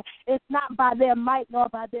knowing it's not by their might nor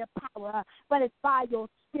by their power, but it's by your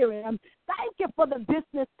Spirit. Thank you for the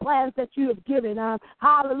business plans that you have given.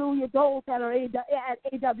 Hallelujah. Those that are at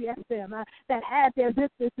AWSM that had their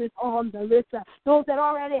businesses on the list. Those that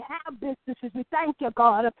already have businesses, we thank you,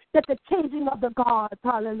 God, that the changing of the guards,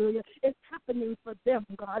 hallelujah, is happening for them,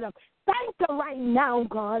 God. Thank you right now,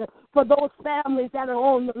 God, for those families that are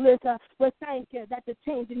on the list. We thank you that the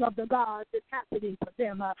changing of the guards is happening for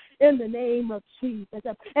them in the name of Jesus.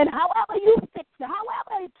 And however you fix it,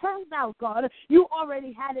 however it turns out, God, you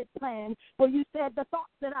already had it planned. For you said the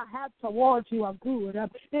thoughts that I have towards you are good.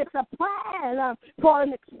 It's a plan for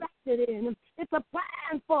an expected end. It's a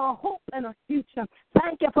plan for a hope and a future.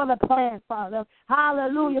 Thank you for the plan, Father.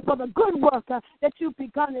 Hallelujah. For the good work that you've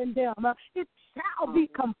begun in them. It shall be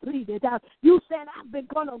completed. You said I've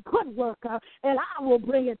begun a good work and I will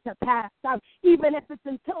bring it to pass. Even if it's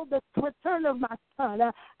until the return of my son,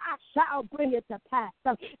 I shall bring it to pass.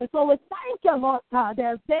 And so we thank you, Lord God,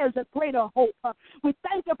 there's a greater hope. We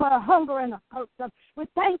thank you for a hunger and a thirst. We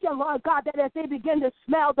thank you, Lord God, that as they begin to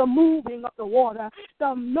smell the moving of the water,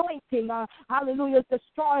 the anointing, hallelujah, is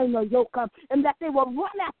destroying the yoke, and that they will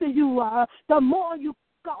run after you the more you,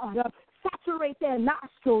 God, saturate their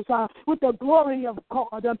nostrils with the glory of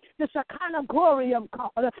God, the Shekinah glory of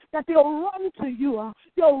God, that they'll run to you.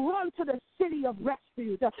 They'll run to the city of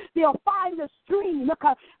refuge. They'll find the stream,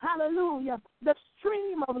 hallelujah, the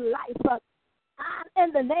stream of life.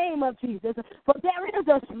 In the name of Jesus, for there is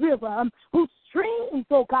a river whose streams,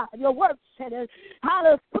 oh God, your word said it, how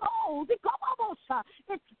it flows, it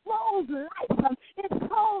flows life, it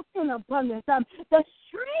flows in abundance. The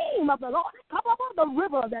stream of the Lord, the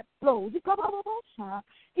river that flows,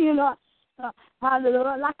 in us,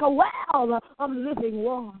 hallelujah, like a well of living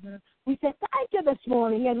water. We say thank you this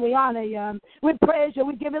morning, and we honor you. We praise you.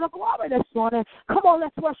 We give you the glory this morning. Come on,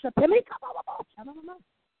 let's worship him.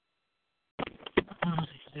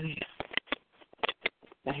 Hallelujah.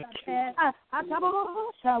 Thank you.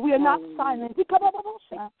 We are not silent.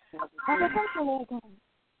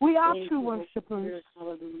 We are true worshipers.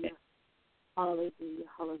 Hallelujah. Hallelujah.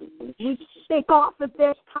 Hallelujah. We shake off if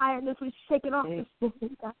there's tiredness. We shake it off this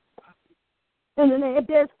morning. And then if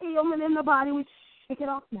there's ailment in the body, we shake it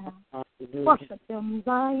off now. Hallelujah. Worship them,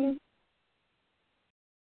 Zion.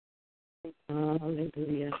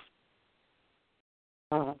 Hallelujah.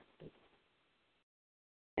 Hallelujah.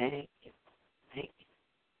 Thank you. Thank you.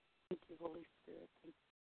 Thank you, Holy Spirit.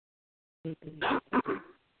 Thank you.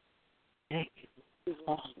 Thank you.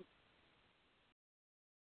 Awesome.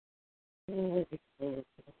 Hallelujah.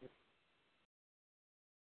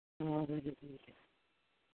 Hallelujah.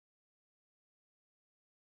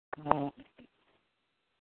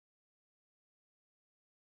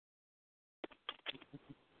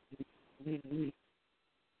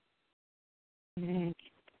 Thank you.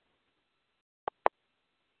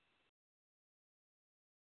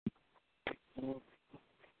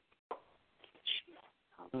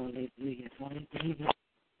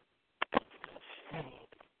 Hallelujah.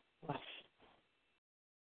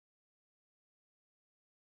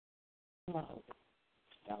 Hallelujah.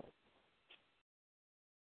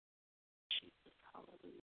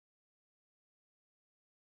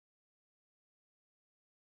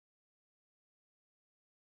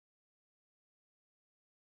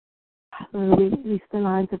 We release the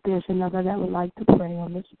lines if there's another that would like to pray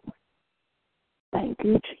on this point. Thank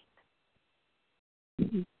you,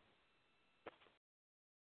 Jesus.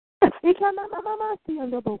 If you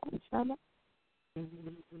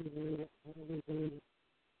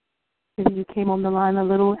came on the line a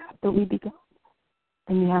little after we began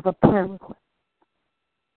and you have a prayer request,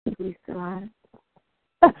 release the line.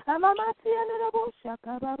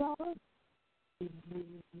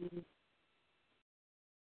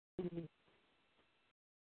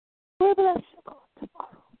 We bless you, God,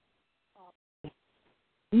 tomorrow.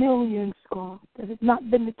 Millions, God, that have not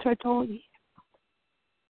been to church all year.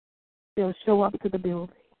 They'll show up to the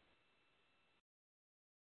building.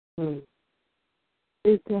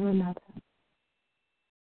 Is there another?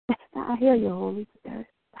 I hear you, Holy Spirit.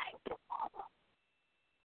 Thank you, Father.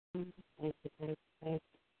 Thank you. Thank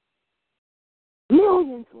you.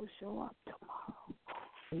 Millions will show up tomorrow.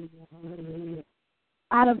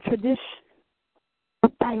 Out of tradition.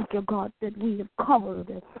 Thank you, God, that we have covered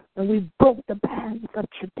it and we broke the bands of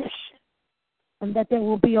tradition. And that there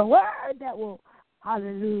will be a word that will,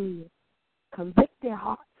 hallelujah, convict their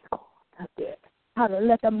hearts, God. How to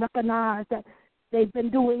let them recognize that they've been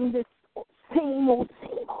doing this same old.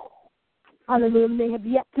 Hallelujah. And they have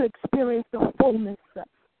yet to experience the fullness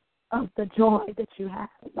of the joy that you have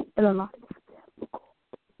in a life of them.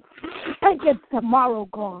 Thank you tomorrow,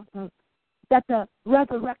 God, that the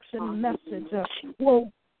resurrection message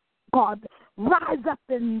will God, rise up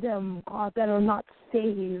in them, God, that are not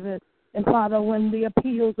saved. And, Father, when the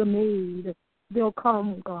appeals are made, they'll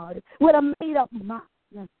come, God, with a made-up mind.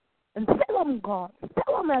 And fill them, God.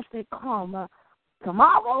 Fill them as they come.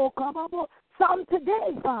 Tomorrow, some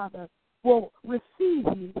today, Father, will receive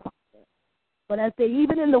you, Father. But as they,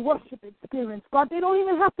 even in the worship experience, God, they don't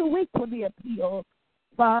even have to wait for the appeal,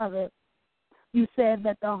 Father. You said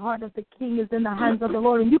that the heart of the king is in the hands of the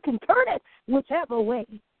Lord, and you can turn it whichever way.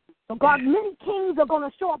 So, God, many kings are going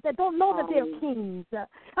to show up that don't know that they're kings. Turn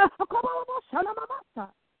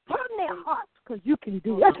their hearts, because you can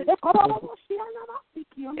do it.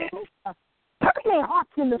 Turn their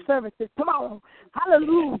hearts in the services tomorrow.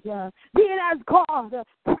 Hallelujah. Being as God,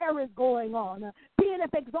 prayer is going on. Being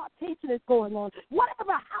if exaltation is going on.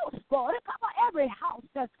 Whatever house, God, every house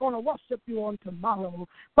that's going to worship you on tomorrow.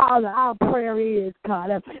 Father, our prayer is,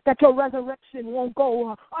 God, that your resurrection won't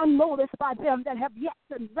go unnoticed by them that have yet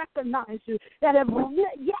to recognize you, that have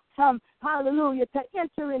yet, hallelujah, to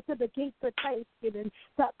enter into the gates of thanksgiving,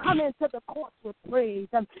 to come into the courts with praise,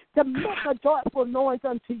 to make a joyful noise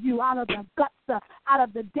unto you out of the guts, out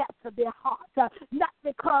of the depths of their heart, not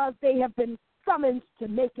because they have been summoned to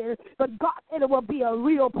make it, but God, it will be a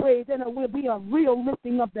real praise, and it will be a real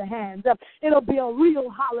lifting of the hands. It'll be a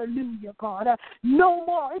real hallelujah, God. No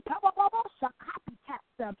more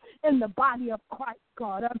copycats in the body of Christ,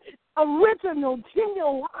 God. Original,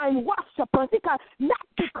 genuine worshipers, not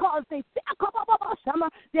because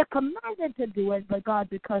they're commanded to do it, but God,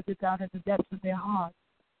 because it's out of the depths of their heart.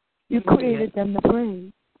 You created them to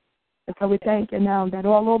praise. And so we thank you now that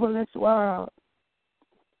all over this world,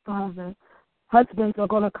 Father, husbands are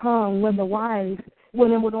going to come when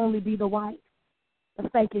it would only be the wife. I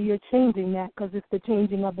thank you, you're changing that, because it's the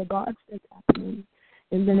changing of the gods that's happening.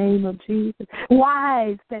 In the name of Jesus.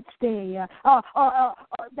 Wives that stay,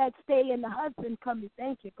 that stay and the husband come, we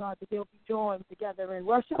thank you, God, that they'll be joined together in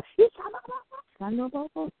worship.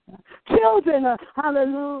 Children,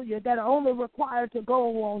 hallelujah, that are only required to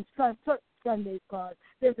go on certain Sundays, God.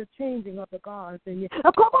 There's a changing of the guards in you.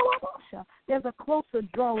 There's a closer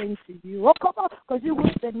drawing to you. Because you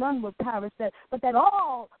wish that none would perish, but that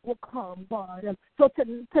all will come, God. So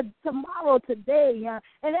tomorrow, today,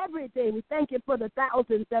 and every day, we thank you for the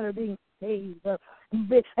thousands that are being saved.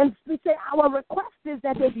 And we say our request is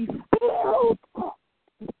that they be filled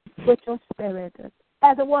with your spirit,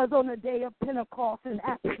 as it was on the day of Pentecost in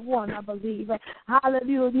Acts 1, I believe.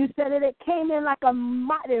 Hallelujah. You said it came in like a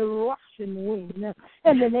mighty rushing wind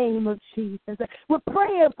in the name of Jesus. We're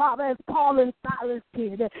praying, Father, as Paul and Silas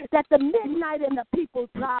did, that the midnight in the people's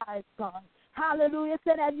lives, God, hallelujah,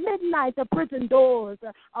 said at midnight the prison doors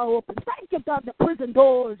are open. Thank you, God, the prison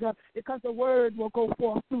doors, because the word will go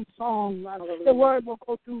forth through song. The word will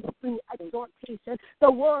go through exhortation.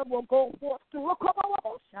 The word will go forth through,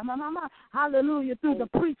 hallelujah, through the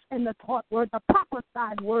preached and the taught word, the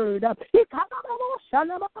prophesied word.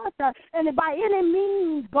 And by any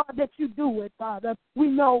means, God, that you do it, Father, we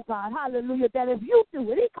know, God, hallelujah, that if you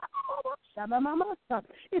do it,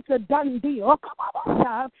 it's a done deal.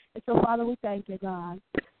 And so, Father, we thank you, God.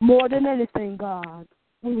 More than anything, God,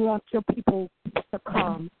 we want your people to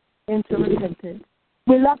come into repentance.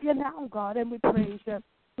 We love you now, God, and we praise you.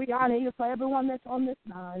 We honor you for everyone that's on this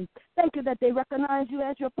line. Thank you that they recognize you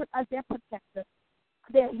as their protector,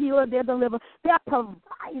 their healer, their deliverer, their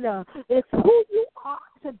provider. It's who you are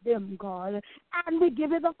to them, God. And we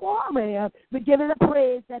give you the glory. We give you the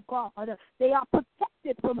praise that, God, they are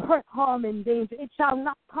protected from hurt, harm, and danger. It shall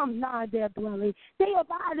not come nigh their dwelling. They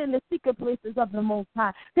abide in the secret places of the Most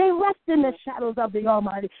High. They rest in the shadows of the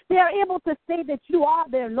Almighty. They are able to say that you are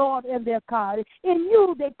their Lord and their God. In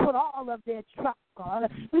you they put all of their trust, God.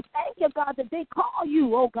 We thank you, God, that they call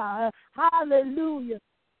you, oh God. Hallelujah.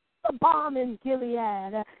 The bomb in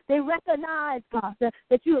Gilead. They recognize, God,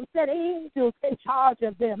 that you have set angels in charge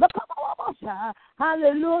of them.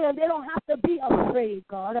 Hallelujah. They don't have to be afraid,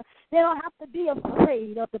 God. They don't have to be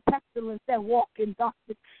afraid of the pestilence that walk in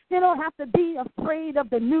darkness. They don't have to be afraid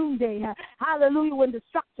of the noonday. Hallelujah. When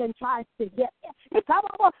destruction tries to get. It's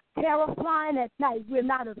terror flying at night. We're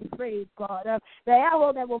not afraid, God. The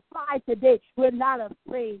arrow that will fly today, we're not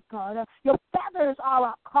afraid, God. Your feathers are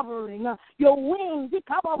our covering. Your wings,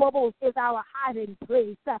 is our hiding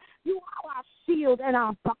place. You are our shield and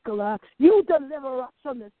our buckler. You deliver us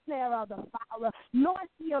from the snare of the fowler.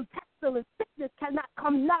 Noisy and pestilence, sickness cannot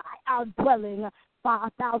come nigh our dwelling.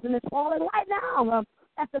 5,000 is falling right now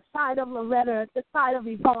at the side of Loretta, at the side of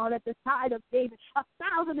Yvonne, at the side of David.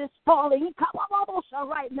 1,000 is falling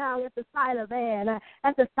right now at the side of Ann,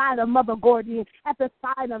 at the side of Mother Gordy, at the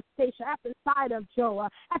side of Stacia, at the side of Joe,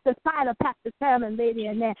 at the side of Pastor Sam and Lady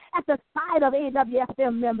Annette, at the side of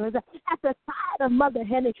AWFM members, at the side of Mother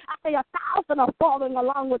Henry. I say 1,000 are falling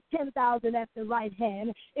along with 10,000 at the right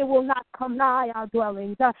hand. It will not come nigh our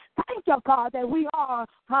dwellings. Thank you, God, that we are,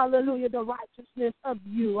 hallelujah, the righteousness of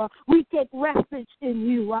you. We take refuge in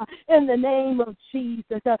you in the name of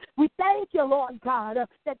Jesus. We thank you, Lord God,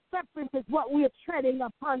 that serpent is what we are treading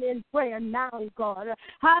upon in prayer now, God.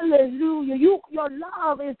 Hallelujah. Your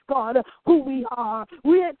love is, God, who we are.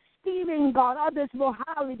 We are esteeming, God, others more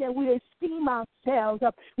highly than we esteem ourselves.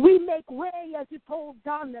 We make way, as you told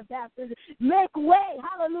John the Baptist, make way,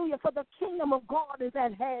 hallelujah, for the kingdom of God is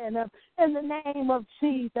at hand in the name of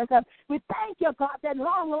Jesus. We thank you, God, that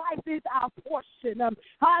long life is our portion.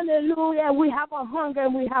 Hallelujah. We have a hunger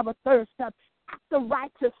and we have a thirst after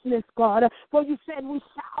righteousness, God, for you said we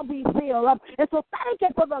shall be filled. And so thank you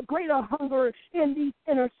for the greater hunger in these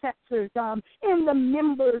intercessors, in the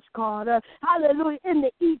members, God, hallelujah, in the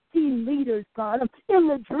E-team leaders, God, in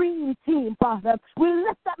the dream team, Father. We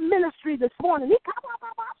lift up ministry this morning as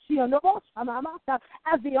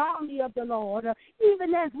the army of the Lord,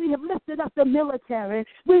 even as we have lifted up the military.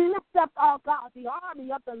 We lift up, oh God, the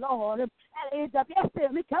army of the Lord, and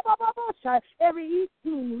every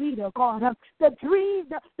E-team leader, God, the dream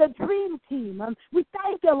team. We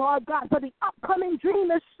thank you, Lord God, for the upcoming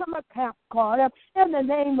Dreamers Summer Camp, God, in the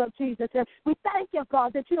name of Jesus. We thank you,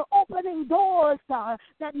 God, that you're opening doors, God,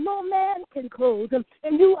 that no man can close, and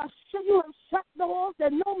you have shut doors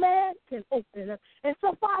that no man can open. And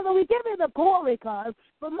so, Father, we give you the glory, God,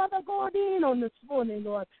 for Mother Gordine on this morning,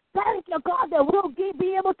 Lord. Thank you, God, that we'll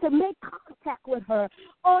be able to make contact with her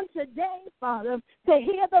on today, Father, to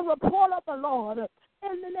hear the report of the Lord.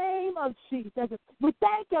 In the name of Jesus, we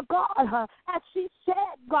thank you, God, as she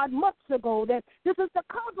said, God, months ago, that this is the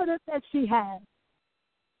confidence that she has,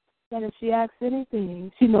 that if she asks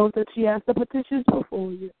anything, she knows that she has the petitions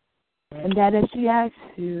before you, and that if she asks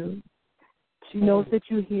you, she knows that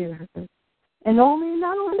you hear her, and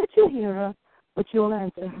not only that you hear her, but you'll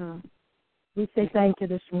answer her. We say thank you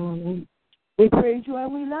this morning. We praise you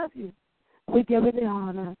and we love you. We give you the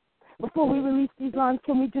honor. Before we release these lines,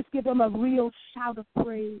 can we just give them a real shout of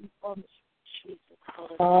praise on Jesus?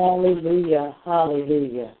 Hallelujah,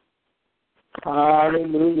 hallelujah.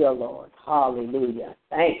 Hallelujah, Lord. Hallelujah.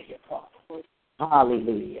 Thank you, Father.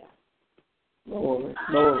 Hallelujah. Glory,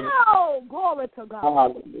 glory. Oh, glory to God.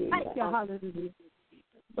 Hallelujah. Thank you, hallelujah.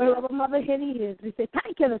 Wherever Mother Henny is, we say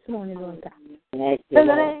thank you this morning, Lord God. Thank you, in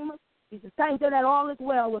the Lord. name of Jesus. Thank you that all is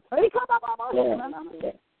well with her. Yes.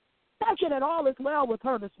 Thank you that all is well with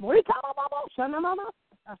her this morning.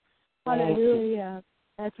 Hallelujah.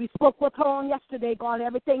 As we spoke with her on yesterday, God,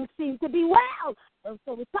 everything seems to be well.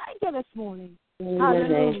 So we thank you this morning.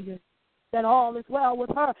 Hallelujah. That all is well with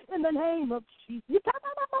her in the name of Jesus.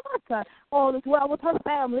 All is well with her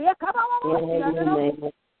family.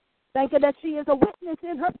 Thank you that she is a witness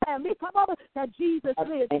in her family. Come on, that Jesus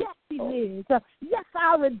lives. Yes, he lives. Yes,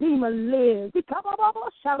 our Redeemer lives. Come on,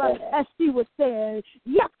 as she was said.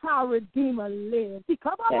 Yes, our Redeemer lives.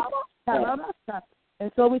 Come on,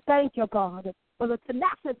 and so we thank you, God, for the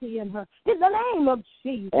tenacity in her. In the name of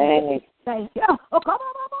Jesus. Thank you. Oh, come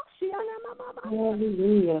on,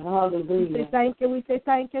 hallelujah, hallelujah. We say thank you. We say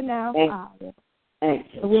thank you now, Father.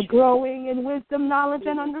 Thank you. We're growing in wisdom, knowledge,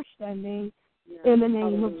 and understanding. In the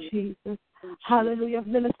name of Jesus. Hallelujah.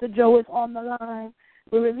 Minister Joe is on the line.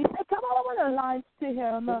 We release a couple of the lines to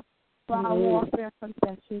him for our warfare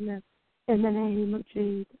confession. In the name of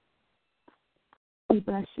Jesus. We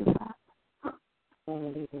bless you, Father.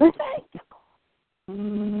 We thank you.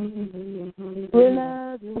 We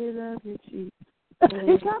love you, Jesus.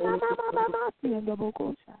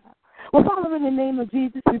 Well, Father, in the name of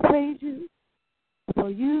Jesus, we praise you,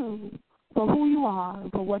 for who you are, and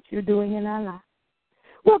for what you're doing in our lives.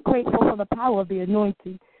 We're grateful for the power of the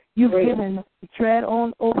anointing you've given us to tread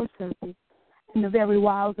on over serpents and the very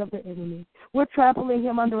wiles of the enemy. We're trampling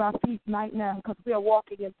him under our feet right now because we are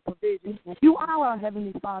walking in provision. You are our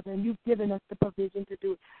Heavenly Father, and you've given us the provision to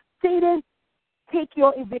do it. Satan, take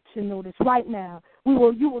your eviction notice right now.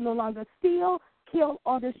 You will no longer steal, kill,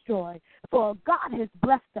 or destroy, for God has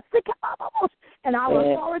blessed us. And our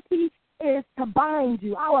authority is to bind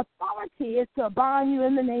you. Our authority is to bind you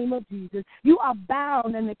in the name of Jesus. You are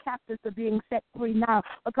bound and the captives are being set free now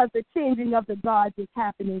because the changing of the guards is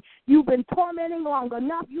happening. You've been tormenting long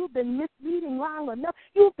enough. You've been misleading long enough.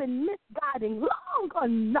 You've been misguiding long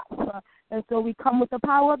enough. And so we come with the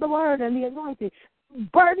power of the word and the anointing.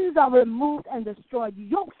 Burdens are removed and destroyed.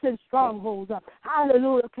 Yokes and strongholds,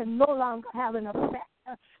 hallelujah, can no longer have an effect.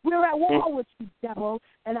 We're at war with you, devil,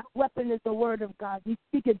 and our weapon is the word of God. We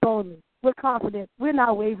speak it boldly. We're confident. We're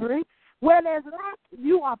not wavering. Where there's lack,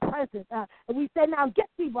 you are present. And we say, now get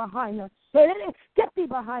thee behind us. Get thee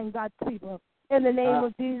behind God's people. In the name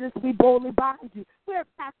of Jesus, we boldly bind you. We're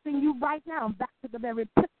casting you right now back to the very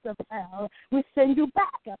pits of hell. We send you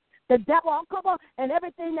back. The devil, come on, and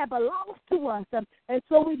everything that belongs to us. And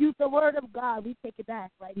so we use the word of God. We take it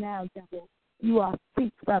back right now, devil. You are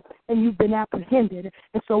thief, and you've been apprehended.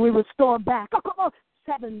 And so we restore back. Oh, come on.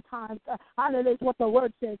 7 times. Hallelujah is what the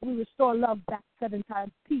word says. We restore love back 7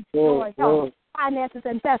 times. Peace, joy, health, finances,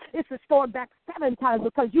 and death. It's restored back 7 times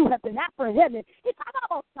because you have been apprehended. It's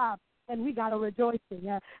about time. And we got to rejoice.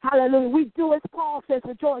 Hallelujah. We do as Paul says,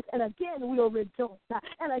 rejoice. And again, we'll rejoice.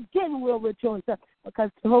 And again, we'll rejoice. Because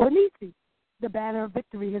Jehovah Nissi, the banner of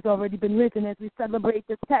victory has already been risen as we celebrate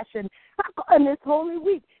this passion. And this holy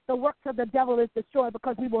week, the works of the devil is destroyed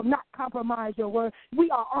because we will not compromise your word.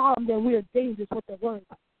 We are armed and we are dangerous with the word.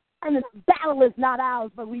 And the battle is not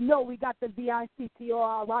ours, but we know we got the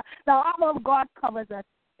VICTOR. The armor of God covers us.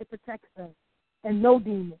 It protects us. And no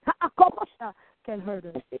demon can hurt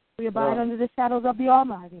us. We abide under the shadows of the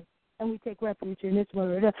Almighty, and we take refuge in His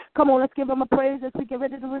word. Come on, let's give Him a praise as we get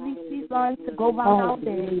ready to release these lines to go about our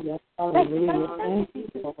day. Holy,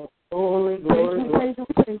 glory, praise.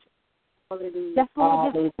 Yes,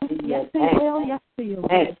 Lord, yes to your will, yes to your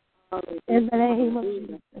will. In the name of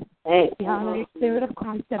Jesus, we honor the Spirit of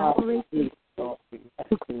Christ that operates. We're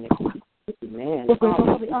grateful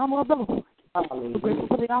for the armor of the Lord. We're grateful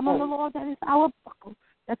for the armor of the Lord that is our buckle.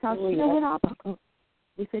 That's our shield and our buckle.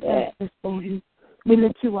 We say thanks this morning. We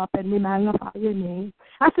lift you up and we magnify your name.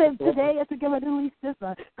 I said today, as we get ready to release this,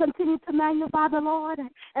 continue to magnify the Lord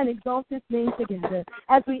and exalt His name together.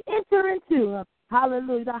 As we enter into,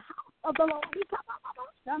 hallelujah, the house of the Lord.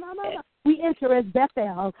 We enter as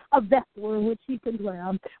Bethel, a vessel in which He can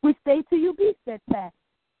dwell. We say to you, be steadfast,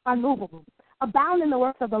 unmovable, abound in the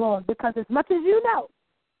works of the Lord, because as much as you know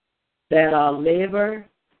that our labor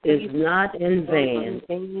is not in vain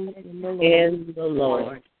in the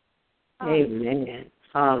Lord. Amen.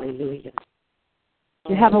 Hallelujah.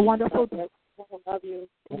 You have a wonderful day. I love you.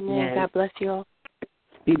 Amen. God bless you all.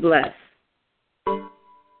 Be blessed.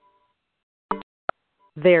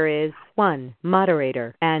 There is 1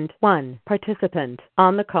 moderator and 1 participant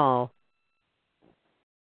on the call.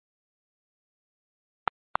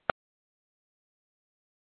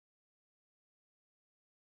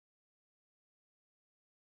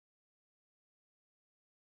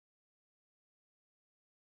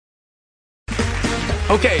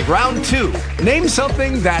 Okay, round 2. Name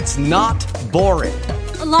something that's not boring.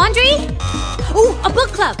 A laundry? Ooh, a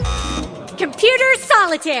book club. Computer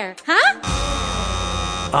solitaire, huh?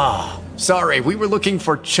 Ah, sorry, we were looking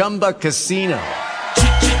for Chumba Casino.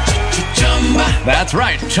 That's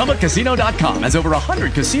right, ChumbaCasino.com has over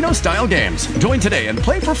 100 casino-style games. Join today and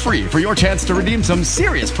play for free for your chance to redeem some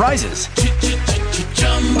serious prizes.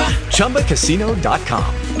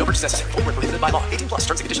 ChumbaCasino.com. No purchase necessary. Void where prohibited by law. 18+ terms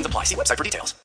and conditions apply. See website for details.